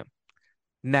want him.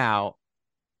 Now,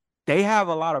 they have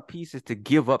a lot of pieces to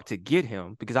give up to get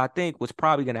him because I think what's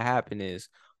probably going to happen is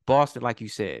Boston, like you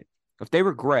said, if they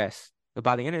regress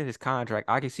by the end of his contract,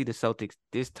 I can see the Celtics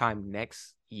this time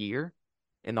next year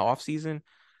in the offseason.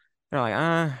 They're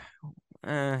like,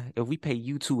 if we pay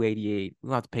you 288,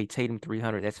 we'll have to pay Tatum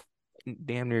 300. That's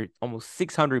damn near almost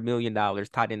 $600 million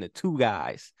tied into two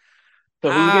guys.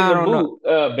 So who's getting I the don't know.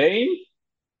 boot? Bane?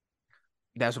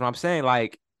 That's what I'm saying.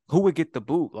 Like, who would get the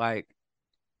boot? Like,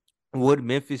 would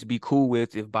Memphis be cool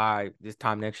with if by this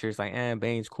time next year it's like,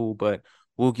 Bane's cool, but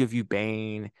we'll give you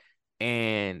Bane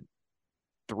and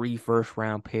 3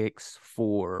 first-round picks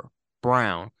for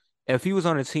Brown. If he was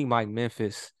on a team like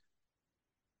Memphis,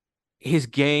 his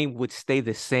game would stay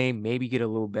the same, maybe get a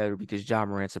little better because Ja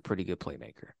Morant's a pretty good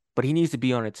playmaker. But he needs to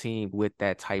be on a team with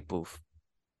that type of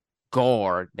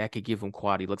guard that could give him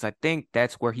quality looks. I think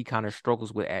that's where he kind of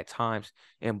struggles with at times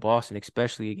in Boston,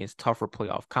 especially against tougher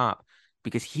playoff comp,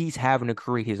 because he's having to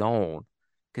create his own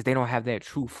because they don't have that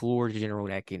true floor general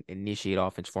that can initiate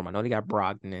offense for him. I know they got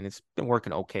Brogdon and it's been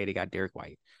working okay. They got Derek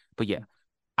White. But yeah,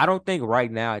 I don't think right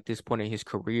now at this point in his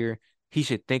career, he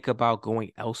should think about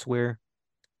going elsewhere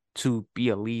to be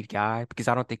a lead guy because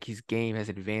I don't think his game has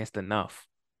advanced enough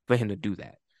for him to do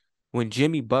that. When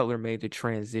Jimmy Butler made the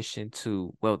transition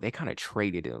to, well, they kind of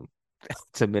traded him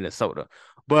to Minnesota.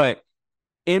 But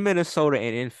in Minnesota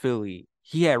and in Philly,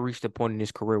 he had reached a point in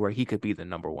his career where he could be the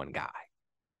number one guy.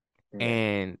 Yeah.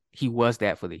 And he was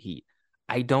that for the Heat.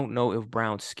 I don't know if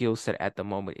Brown's skill set at the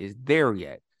moment is there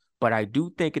yet, but I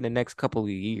do think in the next couple of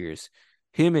years,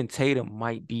 him and Tatum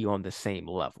might be on the same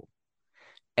level.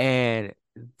 And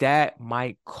that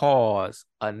might cause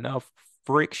enough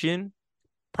friction,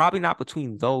 probably not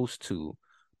between those two,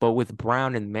 but with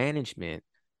Brown and management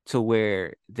to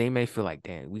where they may feel like,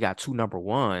 damn, we got two number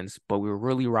ones, but we're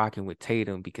really rocking with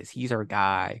Tatum because he's our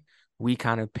guy. We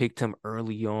kind of picked him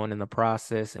early on in the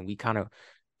process and we kind of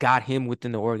got him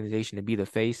within the organization to be the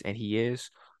face, and he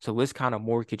is. So let's kind of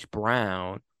mortgage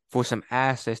Brown for some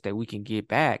assets that we can get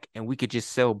back, and we could just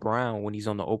sell Brown when he's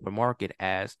on the open market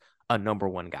as a number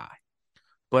one guy.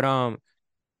 But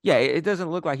yeah, it doesn't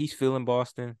look like he's feeling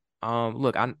Boston.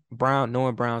 Look,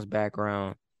 knowing Brown's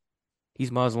background,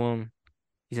 he's Muslim,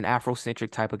 he's an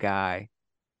Afrocentric type of guy.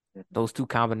 Those two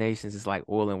combinations is like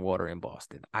oil and water in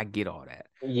Boston. I get all that.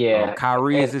 Yeah.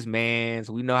 Kyrie is And his man,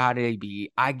 so we know how they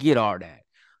be. I get all that.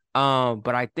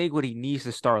 But I think what he needs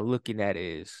to start looking at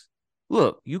is,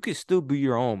 look, you can still be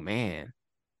your own man,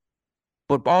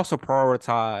 but also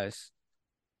prioritize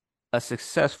a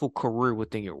successful career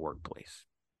within your workplace.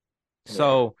 yeah.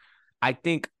 So I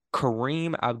think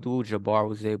Kareem Abdul-Jabbar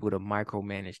was able to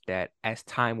micromanage that as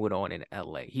time went on in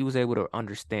LA. He was able to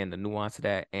understand the nuance of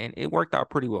that, and it worked out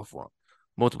pretty well for him.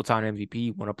 Multiple time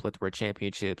MVP, won a plethora of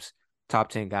championships, top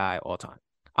 10 guy all time.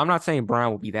 I'm not saying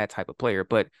Brown will be that type of player,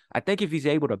 but I think if he's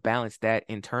able to balance that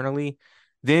internally,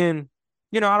 then,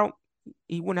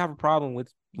 he wouldn't have a problem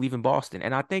with leaving Boston.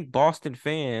 And I think Boston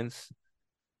fans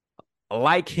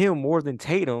like him more than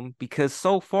Tatum because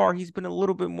so far he's been a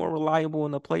little bit more reliable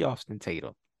in the playoffs than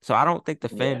Tatum. So I don't think the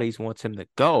fan Yeah. base wants him to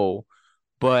go,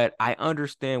 but I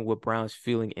understand what Brown's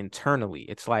feeling internally.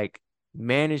 It's like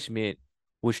management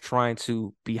was trying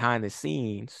to behind the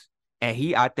scenes, and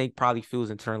I think, probably feels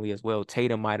internally as well.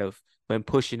 Tatum might have been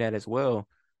pushing that as well.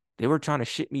 They were trying to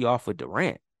ship me off with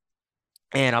Durant.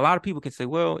 And a lot of people can say,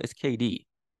 well, it's KD.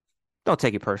 Don't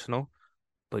take it personal.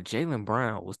 But Jaylen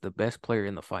Brown was the best player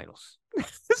in the finals.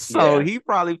 So Yeah. he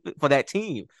probably, for that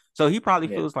team. So he probably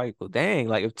Yeah. feels like, well, dang,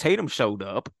 like if Tatum showed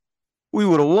up, we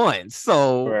would have won.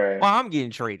 So Right. well, I'm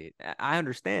getting traded. I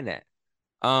understand that.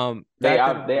 They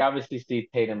Fact of the they obviously see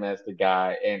Tatum as the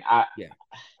guy, and yeah,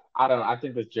 I don't know. I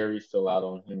think the jury's still out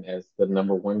on him as the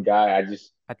number one guy.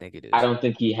 I think it I is. don't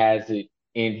think he has it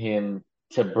in him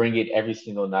to bring it every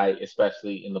single night,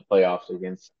 especially in the playoffs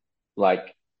against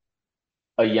like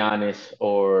a Giannis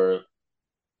or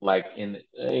like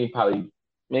probably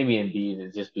maybe Embiid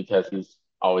is just because he's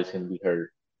always going to be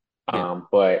hurt. Yeah,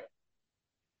 But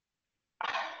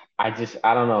I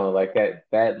don't know, like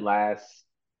that last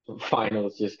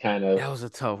finals just kind of that was a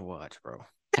tough watch, bro.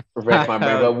 wrecked my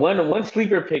brain. But one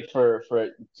sleeper pick for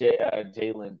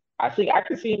Jaylen, I think I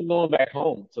could see him going back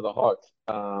home to the Hawks.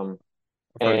 I've heard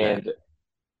that. And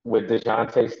with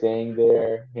DeJounte staying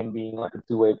there, him being like a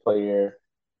two-way player,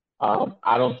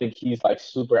 I don't think he's like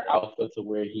super alpha to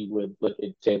where he would look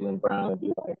at Jaylen Brown and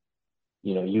be like,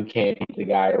 you can't be the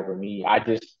guy over me. I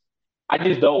just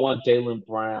don't want Jaylen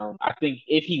Brown. I think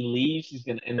if he leaves, he's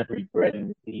gonna end up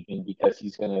regretting leaving because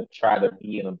he's gonna try to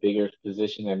be in a bigger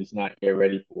position that he's not yet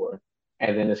ready for.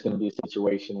 And then it's gonna be a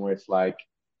situation where it's like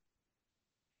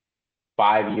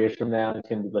 5 years from now, it's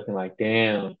gonna be looking like,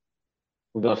 damn,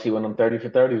 we're gonna see when I'm 30 for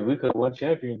 30. We could have won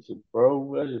championship,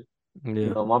 bro.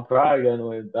 Yeah. My pride got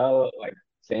away. Like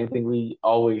same thing we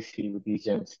always see with these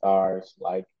young stars.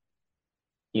 Like,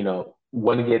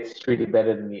 one gets treated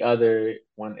better than the other,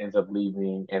 one ends up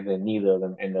leaving, and then neither of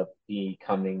them end up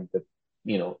becoming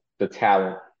the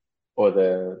talent or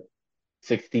the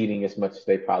succeeding as much as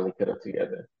they probably could have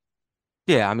together.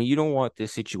 Yeah, I mean, you don't want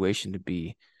this situation to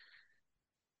be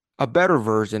a better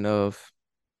version of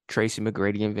Tracy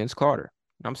McGrady and Vince Carter.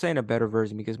 I'm saying a better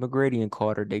version because McGrady and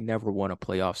Carter, they never won a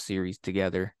playoff series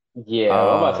together. Yeah,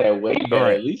 I'm about to say way All better.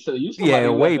 right. At least you Yeah, somebody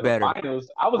who got way to the better.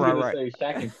 finals. I was Right, gonna right. say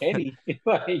Shaq and Penny,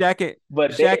 like, Shaq and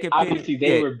but Shaq they and Penny, obviously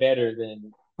they yeah, were better than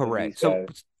these correct. So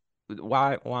guys.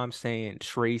 why I'm saying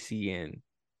Tracy and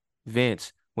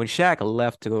Vince, when Shaq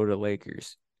left to go to the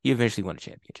Lakers, he eventually won a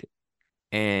championship.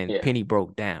 and Yeah. Penny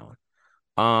broke down.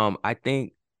 I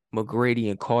think McGrady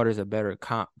and Carter's a better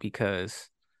comp because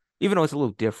even though it's a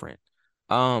little different,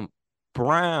 um,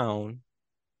 Brown,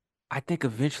 I think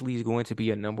eventually is going to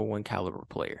be a number one caliber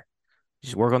player.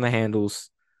 Just work on the handles,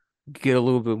 get a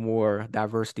little bit more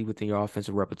diversity within your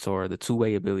offensive repertoire. The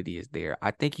two-way ability is there.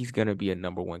 I think he's going to be a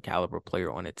number one caliber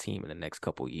player on a team in the next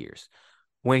couple of years.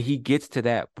 When he gets to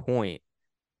that point,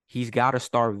 he's got to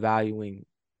start valuing,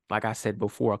 like I said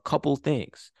before, a couple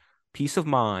things. Peace of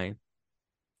mind,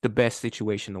 the best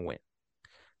situation to win.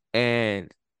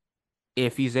 And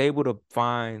if he's able to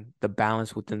find the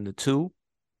balance within the two,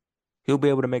 he'll be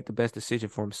able to make the best decision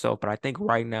for himself. But I think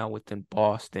right now within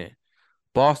Boston,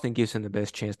 Boston gives him the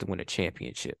best chance to win a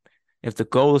championship. If the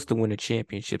goal is to win a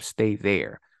championship, stay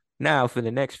there. Now, for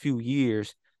the next few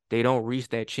years, they don't reach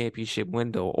that championship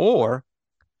window, or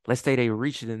let's say they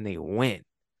reach it and they win.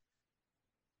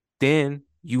 Then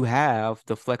you have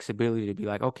the flexibility to be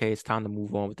like, okay, it's time to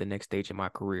move on with the next stage of my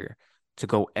career, to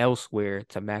go elsewhere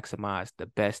to maximize the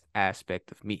best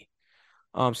aspect of me.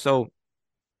 So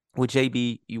with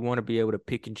JB, you want to be able to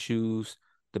pick and choose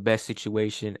the best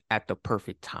situation at the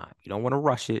perfect time. You don't want to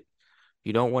rush it.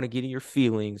 You don't want to get in your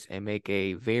feelings and make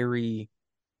a very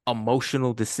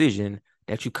emotional decision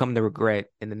that you come to regret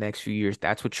in the next few years.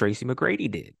 That's what Tracy McGrady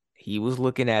did. He was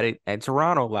looking at it at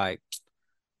Toronto like,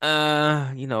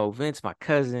 Vince, my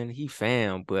cousin, he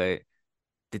fam, but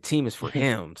the team is for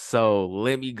him. So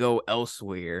let me go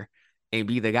elsewhere and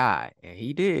be the guy. And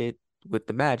he did with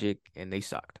the Magic, and they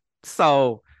sucked.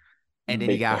 So, and then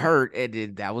he Big got time. hurt, and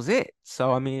then that was it.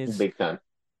 So, I mean, it's Big time.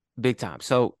 big time.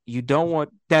 So you don't want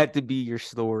that to be your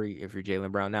story if you're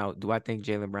Jaylen Brown. Now, do I think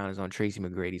Jaylen Brown is on Tracy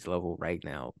McGrady's level right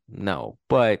now? No.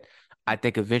 But I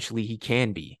think eventually he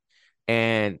can be.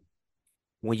 And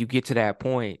when you get to that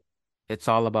point, it's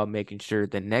all about making sure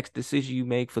the next decision you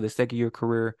make for the sake of your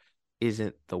career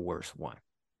isn't the worst one.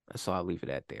 So I'll leave it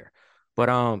at there. But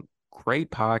great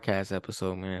podcast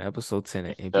episode, man. Episode 10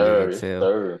 of Yes, NBA sir. Yes, Intel.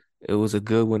 sir. It was a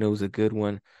good one. It was a good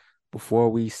one. Before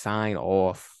we sign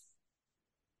off,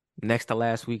 next to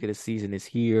last week of the season is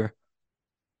here.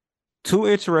 Two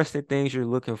interesting things you're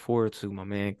looking forward to, my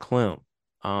man, Clem.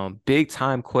 Big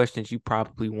time questions you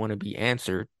probably want to be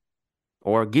answered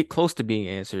or get close to being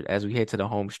answered as we head to the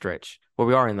home stretch. Well,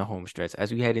 we are in the home stretch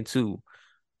as we head into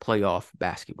playoff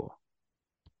basketball.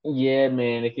 Yeah,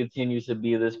 man. It continues to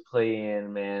be this play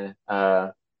in, man.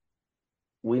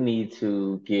 We need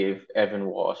to give Evan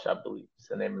Walsh, I believe is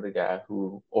the name of the guy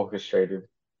who orchestrated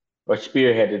or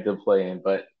spearheaded the play in,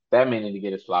 but that man need to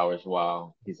get his flowers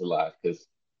while he's alive because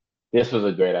this was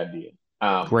a great idea.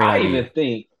 Great I even idea.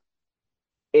 think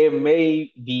it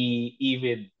may be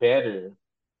even better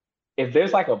if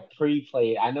there's like a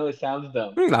pre-play. I know it sounds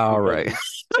dumb All because right.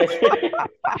 it's,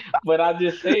 but I'm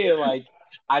just saying, like,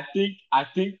 I think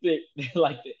that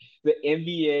like the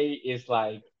NBA is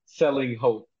like selling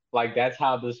hope. Like that's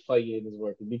how this play-in is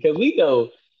working because we know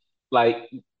like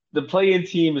the play-in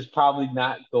team is probably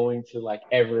not going to like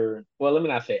ever. Well, let me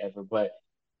not say ever, but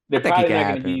I they're think it probably can not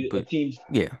going to happen, be a but team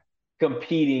yeah,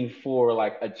 competing for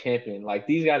like a champion. Like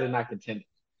these guys are not contenders,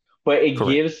 but it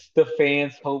correct. gives the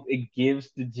fans hope. It gives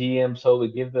the GMs hope.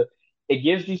 It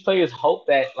gives these players hope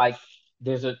that like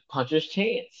there's a puncher's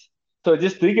chance. So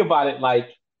just think about it, like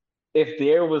if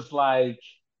there was like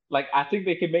I think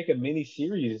they could make a mini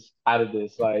series out of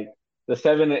this, like the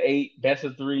 7 and 8, best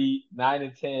of three, 9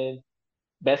 and 10,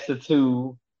 best of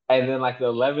two, and then like the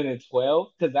 11 and 12,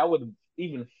 because that would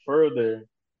even further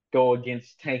go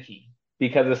against tanking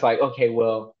because it's like okay,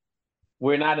 well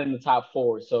we're not in the top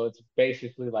four, so it's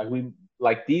basically like we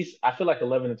like these. I feel like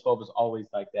 11 and 12 is always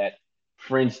like that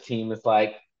fringe team. It's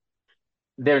like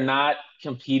they're not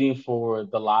competing for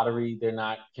the lottery. They're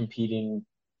not competing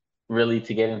really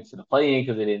to get into the play-in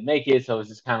because they didn't make it. So it's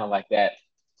just kind of like that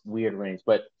weird range.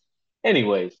 But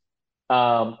anyways,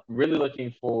 really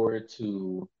looking forward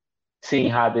to seeing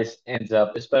how this ends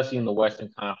up, especially in the Western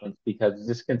Conference, because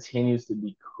this continues to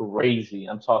be crazy.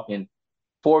 I'm talking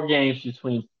 4 games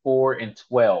between 4 and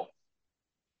 12.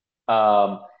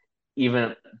 Um,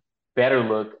 even better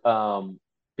look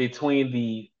between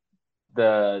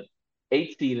the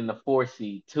 8 seed and the 4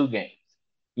 seed, 2 games.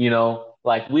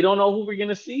 Like we don't know who we're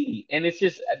gonna see, and it's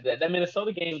just that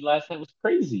Minnesota game last night was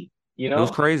crazy. It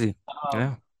was crazy. Um,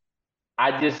 Yeah.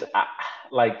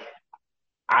 like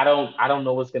I don't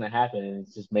know what's gonna happen, and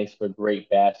it just makes for great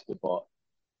basketball.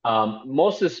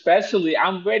 Most especially,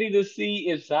 I'm ready to see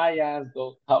if Zion's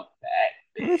gonna come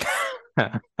back.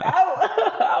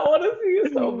 I want to see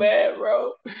it so bad,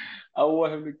 bro. I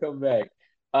want him to come back.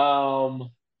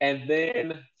 And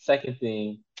then second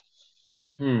thing,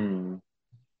 hmm,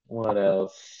 what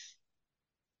else?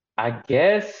 I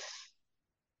guess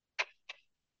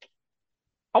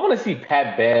I want to see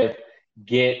Pat Bev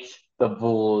get the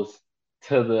Bulls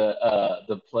to the To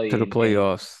the play-in game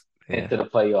playoffs. and Yeah. to the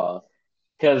playoffs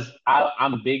because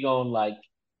I'm big on like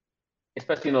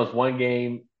especially in those one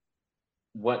game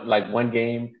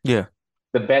Yeah.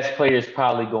 the best player is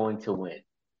probably going to win.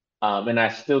 And I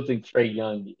still think Trey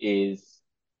Young is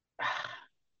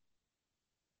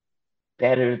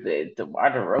better than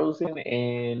DeMar DeRozan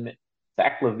and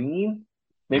Zach LaVine.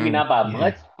 Maybe not by Yeah.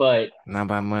 much, but Not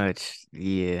by much.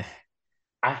 Yeah.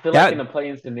 I feel like in That a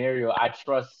playing scenario, I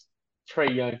trust Trey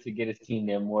Young to get his team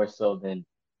there more so than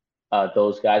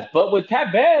those guys. But with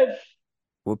Pat Bev,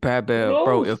 with Pat who Bev,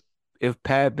 bro, knows? if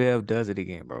Pat Bev does it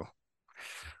again, bro,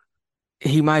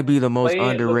 he might be the most The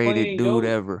underrated playing dude goat.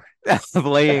 ever. That's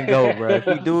play and go, bro. If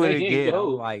he do it Playing again, I'm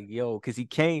goat. like, yo, because he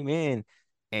came in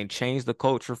and changed the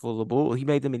culture for the Bulls. He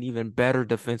made them an even better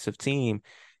defensive team.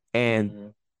 And Hmm.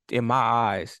 in my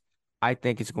eyes, I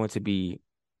think it's going to be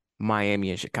Miami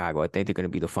and Chicago. I think they're going to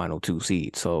be the final two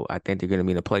seeds. So I think they're going to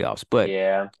be in the playoffs. But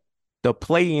Yeah. the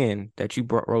play in that you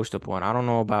brought roast up on, I don't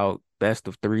know about best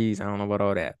of threes. I don't know about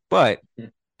all that. But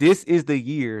this is the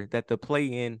year that the play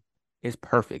in is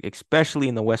perfect, especially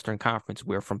in the Western Conference,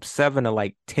 where from 7 to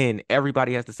like 10,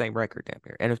 everybody has the same record damn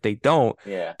near. And if they don't,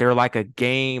 Yeah. they're like a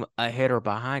game ahead or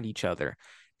behind each other.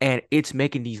 And it's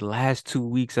making these last 2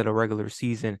 weeks of the regular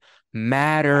season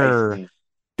matter. Icy.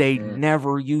 They Mm.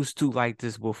 never used to like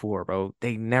this before, bro.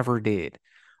 They never did.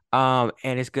 And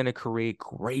it's gonna create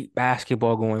great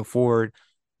basketball going forward.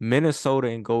 Minnesota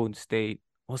and Golden State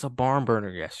was a barn burner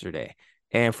yesterday.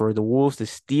 And for the Wolves to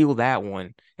steal that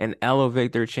one and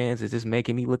elevate their chances is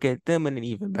making me look at them in an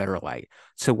even better light.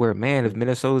 So where, man, if Mm.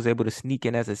 Minnesota is able to sneak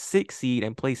in as a 6 seed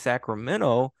and play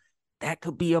Sacramento, that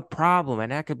could be a problem,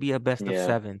 and that could be a best of Yeah.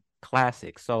 7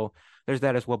 classic. So there's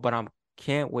that as well. But I'm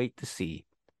can't wait to see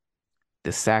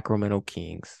the Sacramento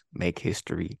Kings make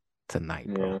history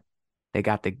tonight, bro. Yeah. They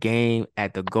got the game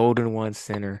at the Golden One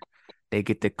Center. They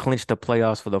get to clinch the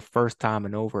playoffs for the first time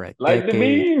in over a Like the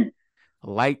decade. beam.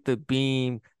 Light the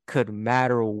beam could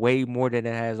matter way more than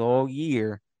it has all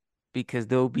year because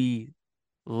they'll be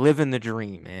living the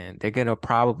dream, man. They're gonna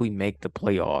probably make the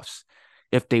playoffs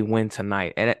if they win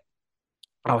tonight. And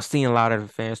I was seeing a lot of the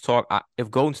fans talk.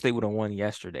 If Golden State would have won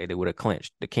yesterday, they would have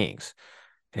clinched the Kings.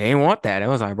 They didn't want that. It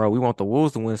was like, bro, we want the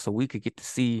Wolves to win so we could get to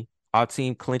see our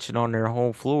team clinching on their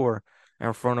home floor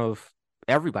in front of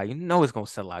everybody. You know it's gonna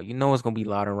sell out. You know it's gonna be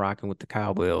loud and rocking with the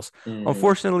Cowboys. Hmm.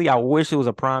 Unfortunately, I wish it was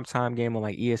a primetime game on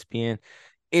like ESPN.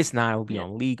 It's not. It will be Yeah.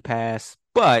 on League Pass.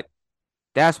 But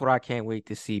that's what I can't wait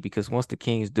to see because once the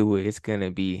Kings do it, it's gonna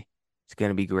be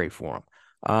great for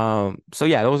them. So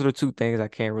yeah, those are the two things I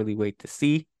can't really wait to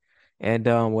see. And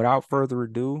without further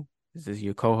ado, this is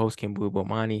your co-host Kim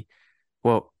Bomani.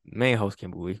 Well, main host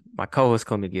Kim my co-host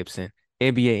Clement Gibson.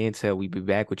 NBA Intel. We'll be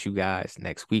back with you guys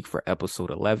next week for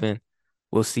episode 11.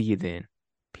 We'll see you then.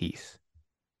 Peace.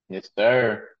 Yes,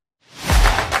 sir.